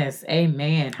 Yes,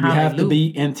 amen. You have to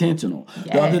be intentional. Yes.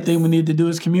 The other thing we need to do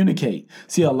is communicate.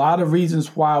 See, a lot of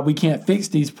reasons why we can't fix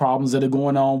these problems that are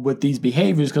going on with these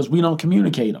behaviors because we don't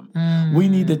communicate them. We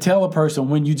need to tell a person,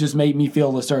 when you just made me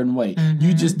feel a certain way.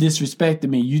 You just disrespected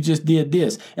me. You just did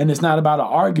this. And it's not about an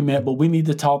argument, but we need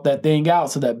to talk that thing out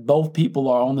so that both people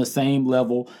are on the same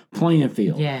level playing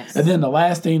field. Yes. And then the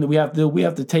last thing that we have to do, we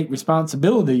have to take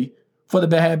responsibility for the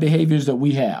bad behaviors that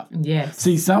we have. Yes.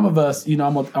 See, some of us, I'm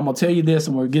gonna tell you this,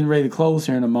 and we're getting ready to close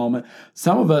here in a moment.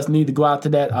 Some of us need to go out to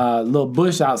that little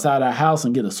bush outside our house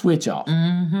and get a switch off.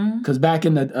 Because back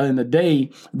in the day,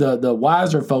 the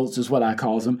wiser folks is what I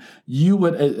call them. You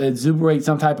would exuberate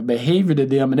some type of behavior to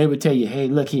them, and they would tell you, "Hey,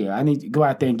 look here, I need to go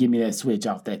out there and give me that switch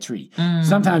off that tree."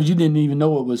 Sometimes you didn't even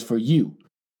know it was for you.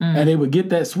 And they would get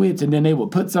that switch, and then they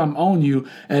would put something on you,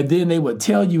 and then they would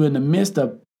tell you in the midst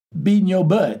of beating your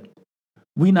butt,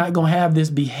 we're not going to have this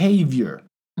behavior.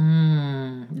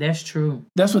 That's true.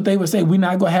 That's what they would say. We're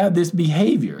not going to have this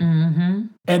behavior.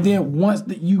 And then once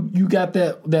you got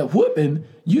that whooping,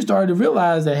 you started to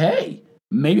realize that, hey,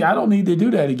 maybe I don't need to do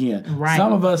that again. Right.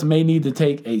 Some of us may need to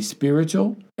take a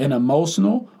spiritual, an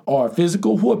emotional, or a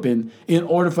physical whooping in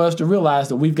order for us to realize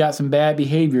that we've got some bad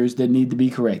behaviors that need to be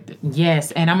corrected.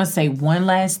 Yes, and I'm going to say one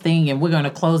last thing, and we're going to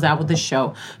close out with the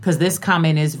show, because this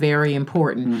comment is very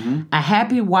important. A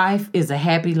happy wife is a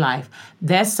happy life.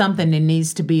 That's something that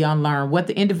needs to be unlearned. What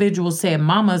the individual said,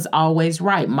 Mama's always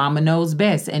right. Mama knows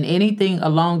best. And anything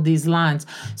along these lines.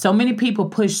 So many people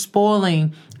push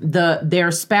spoiling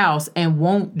their spouse and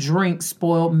won't drink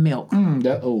spoiled milk.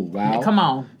 Wow. Come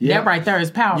on. Yeah. That right there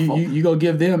is powerful. You go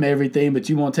give them everything, but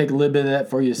you won't take a little bit of that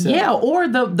for yourself. Yeah, or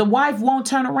the wife won't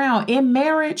turn around. In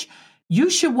marriage, you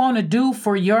should want to do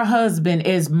for your husband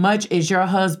as much as your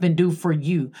husband do for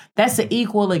you. That's an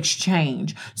equal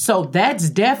exchange. So that's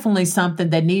definitely something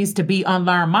that needs to be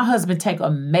unlearned. My husband takes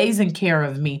amazing care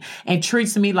of me and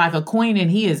treats me like a queen,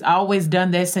 and he has always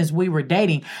done that since we were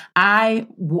dating. I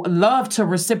love to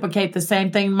reciprocate the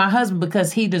same thing to my husband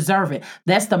because he deserves it.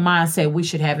 That's the mindset we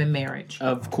should have in marriage.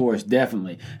 Of course,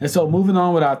 definitely. And so moving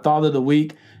on with our thought of the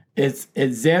week, it's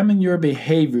examine your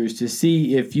behaviors to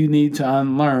see if you need to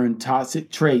unlearn toxic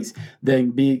traits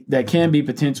that can be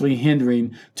potentially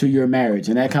hindering to your marriage.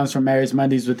 And that comes from Marriage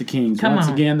Mondays with the Kings. Once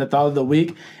again, the thought of the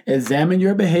week, examine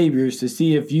your behaviors to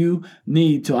see if you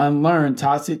need to unlearn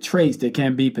toxic traits that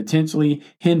can be potentially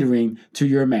hindering to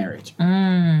your marriage.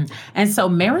 And so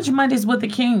Marriage Mondays with the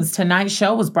Kings, tonight's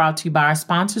show was brought to you by our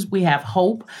sponsors. We have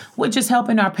Hope, which is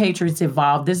helping our patriots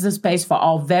evolve. This is a space for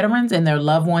all veterans and their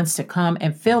loved ones to come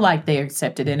and feel like they're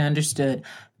accepted and understood.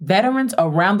 Veterans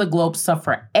around the globe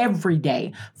suffer every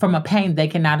day from a pain they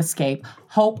cannot escape.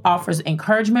 Hope offers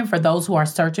encouragement for those who are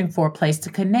searching for a place to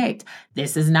connect.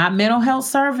 This is not mental health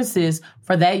services.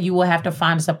 For that, you will have to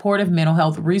find a supportive mental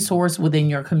health resource within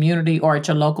your community or at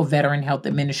your local Veteran Health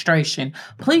Administration.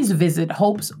 Please visit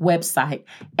Hope's website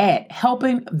at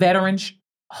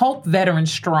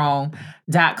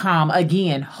hopeveteranstrong.com.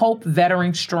 Again,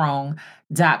 hopeveteranstrong.com.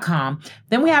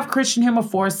 Then we have Christian Humor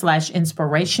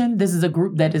 /inspiration. This is a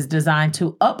group that is designed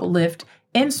to uplift,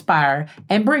 inspire,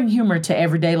 and bring humor to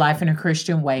everyday life in a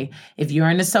Christian way. If you're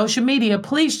into social media,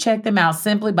 please check them out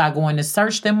simply by going to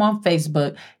search them on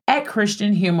Facebook at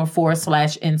Christian Humor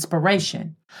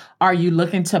 /inspiration. Are you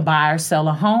looking to buy or sell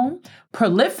a home?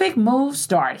 Prolific moves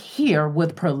start here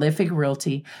with Prolific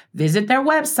Realty. Visit their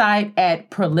website at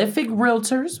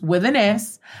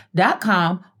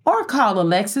prolificrealtors.com or call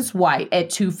Alexis White at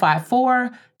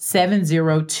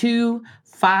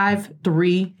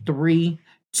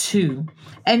 254-702-5332.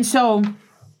 And so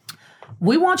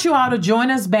we want you all to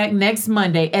join us back next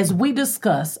Monday as we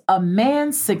discuss a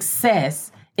man's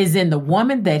success is in the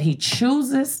woman that he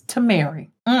chooses to marry.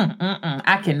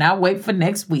 I cannot wait for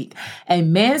next week. A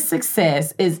man's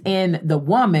success is in the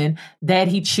woman that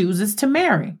he chooses to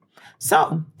marry.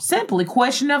 So, simply,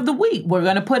 question of the week. We're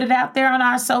going to put it out there on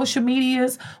our social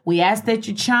medias. We ask that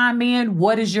you chime in.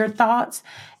 What is your thoughts?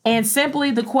 And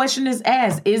simply, the question is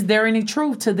asked, is there any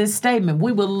truth to this statement?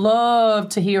 We would love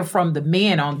to hear from the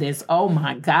men on this. Oh,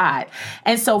 my God.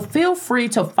 And so feel free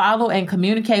to follow and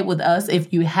communicate with us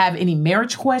if you have any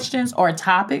marriage questions or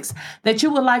topics that you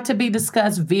would like to be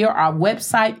discussed via our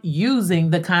website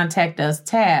using the Contact Us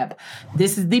tab.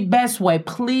 This is the best way.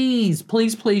 Please,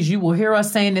 please, please, you will hear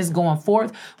us saying this going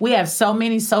forth. We have so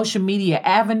many social media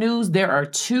avenues. There are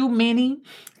too many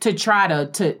to try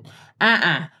to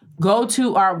go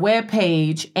to our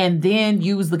webpage and then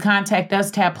use the Contact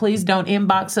Us tab. Please don't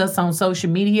inbox us on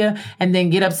social media and then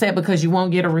get upset because you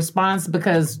won't get a response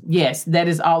because, yes, that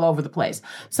is all over the place.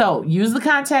 So use the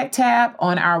Contact tab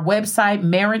on our website,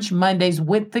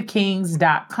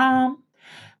 marriagemondayswiththekings.com.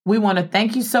 We want to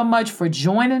thank you so much for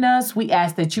joining us. We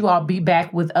ask that you all be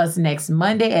back with us next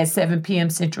Monday at 7 p.m.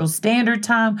 Central Standard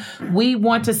Time. We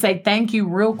want to say thank you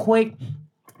real quick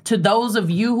to those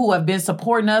of you who have been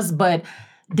supporting us, but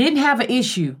didn't have an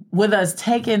issue with us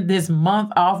taking this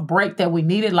month off break that we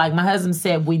needed. Like my husband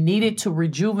said, we needed to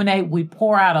rejuvenate. We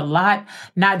pour out a lot,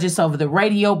 not just over the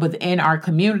radio, but in our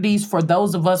communities for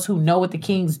those of us who know what the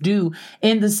Kings do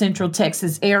in the Central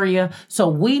Texas area. So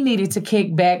we needed to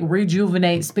kick back,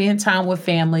 rejuvenate, spend time with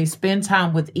family, spend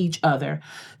time with each other.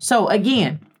 So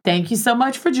again, thank you so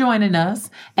much for joining us.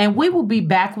 And we will be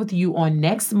back with you on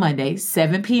next Monday,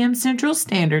 7 p.m. Central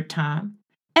Standard Time.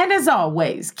 And as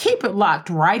always, keep it locked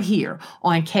right here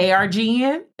on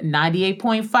KRGN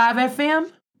 98.5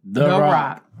 FM, The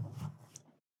Rock.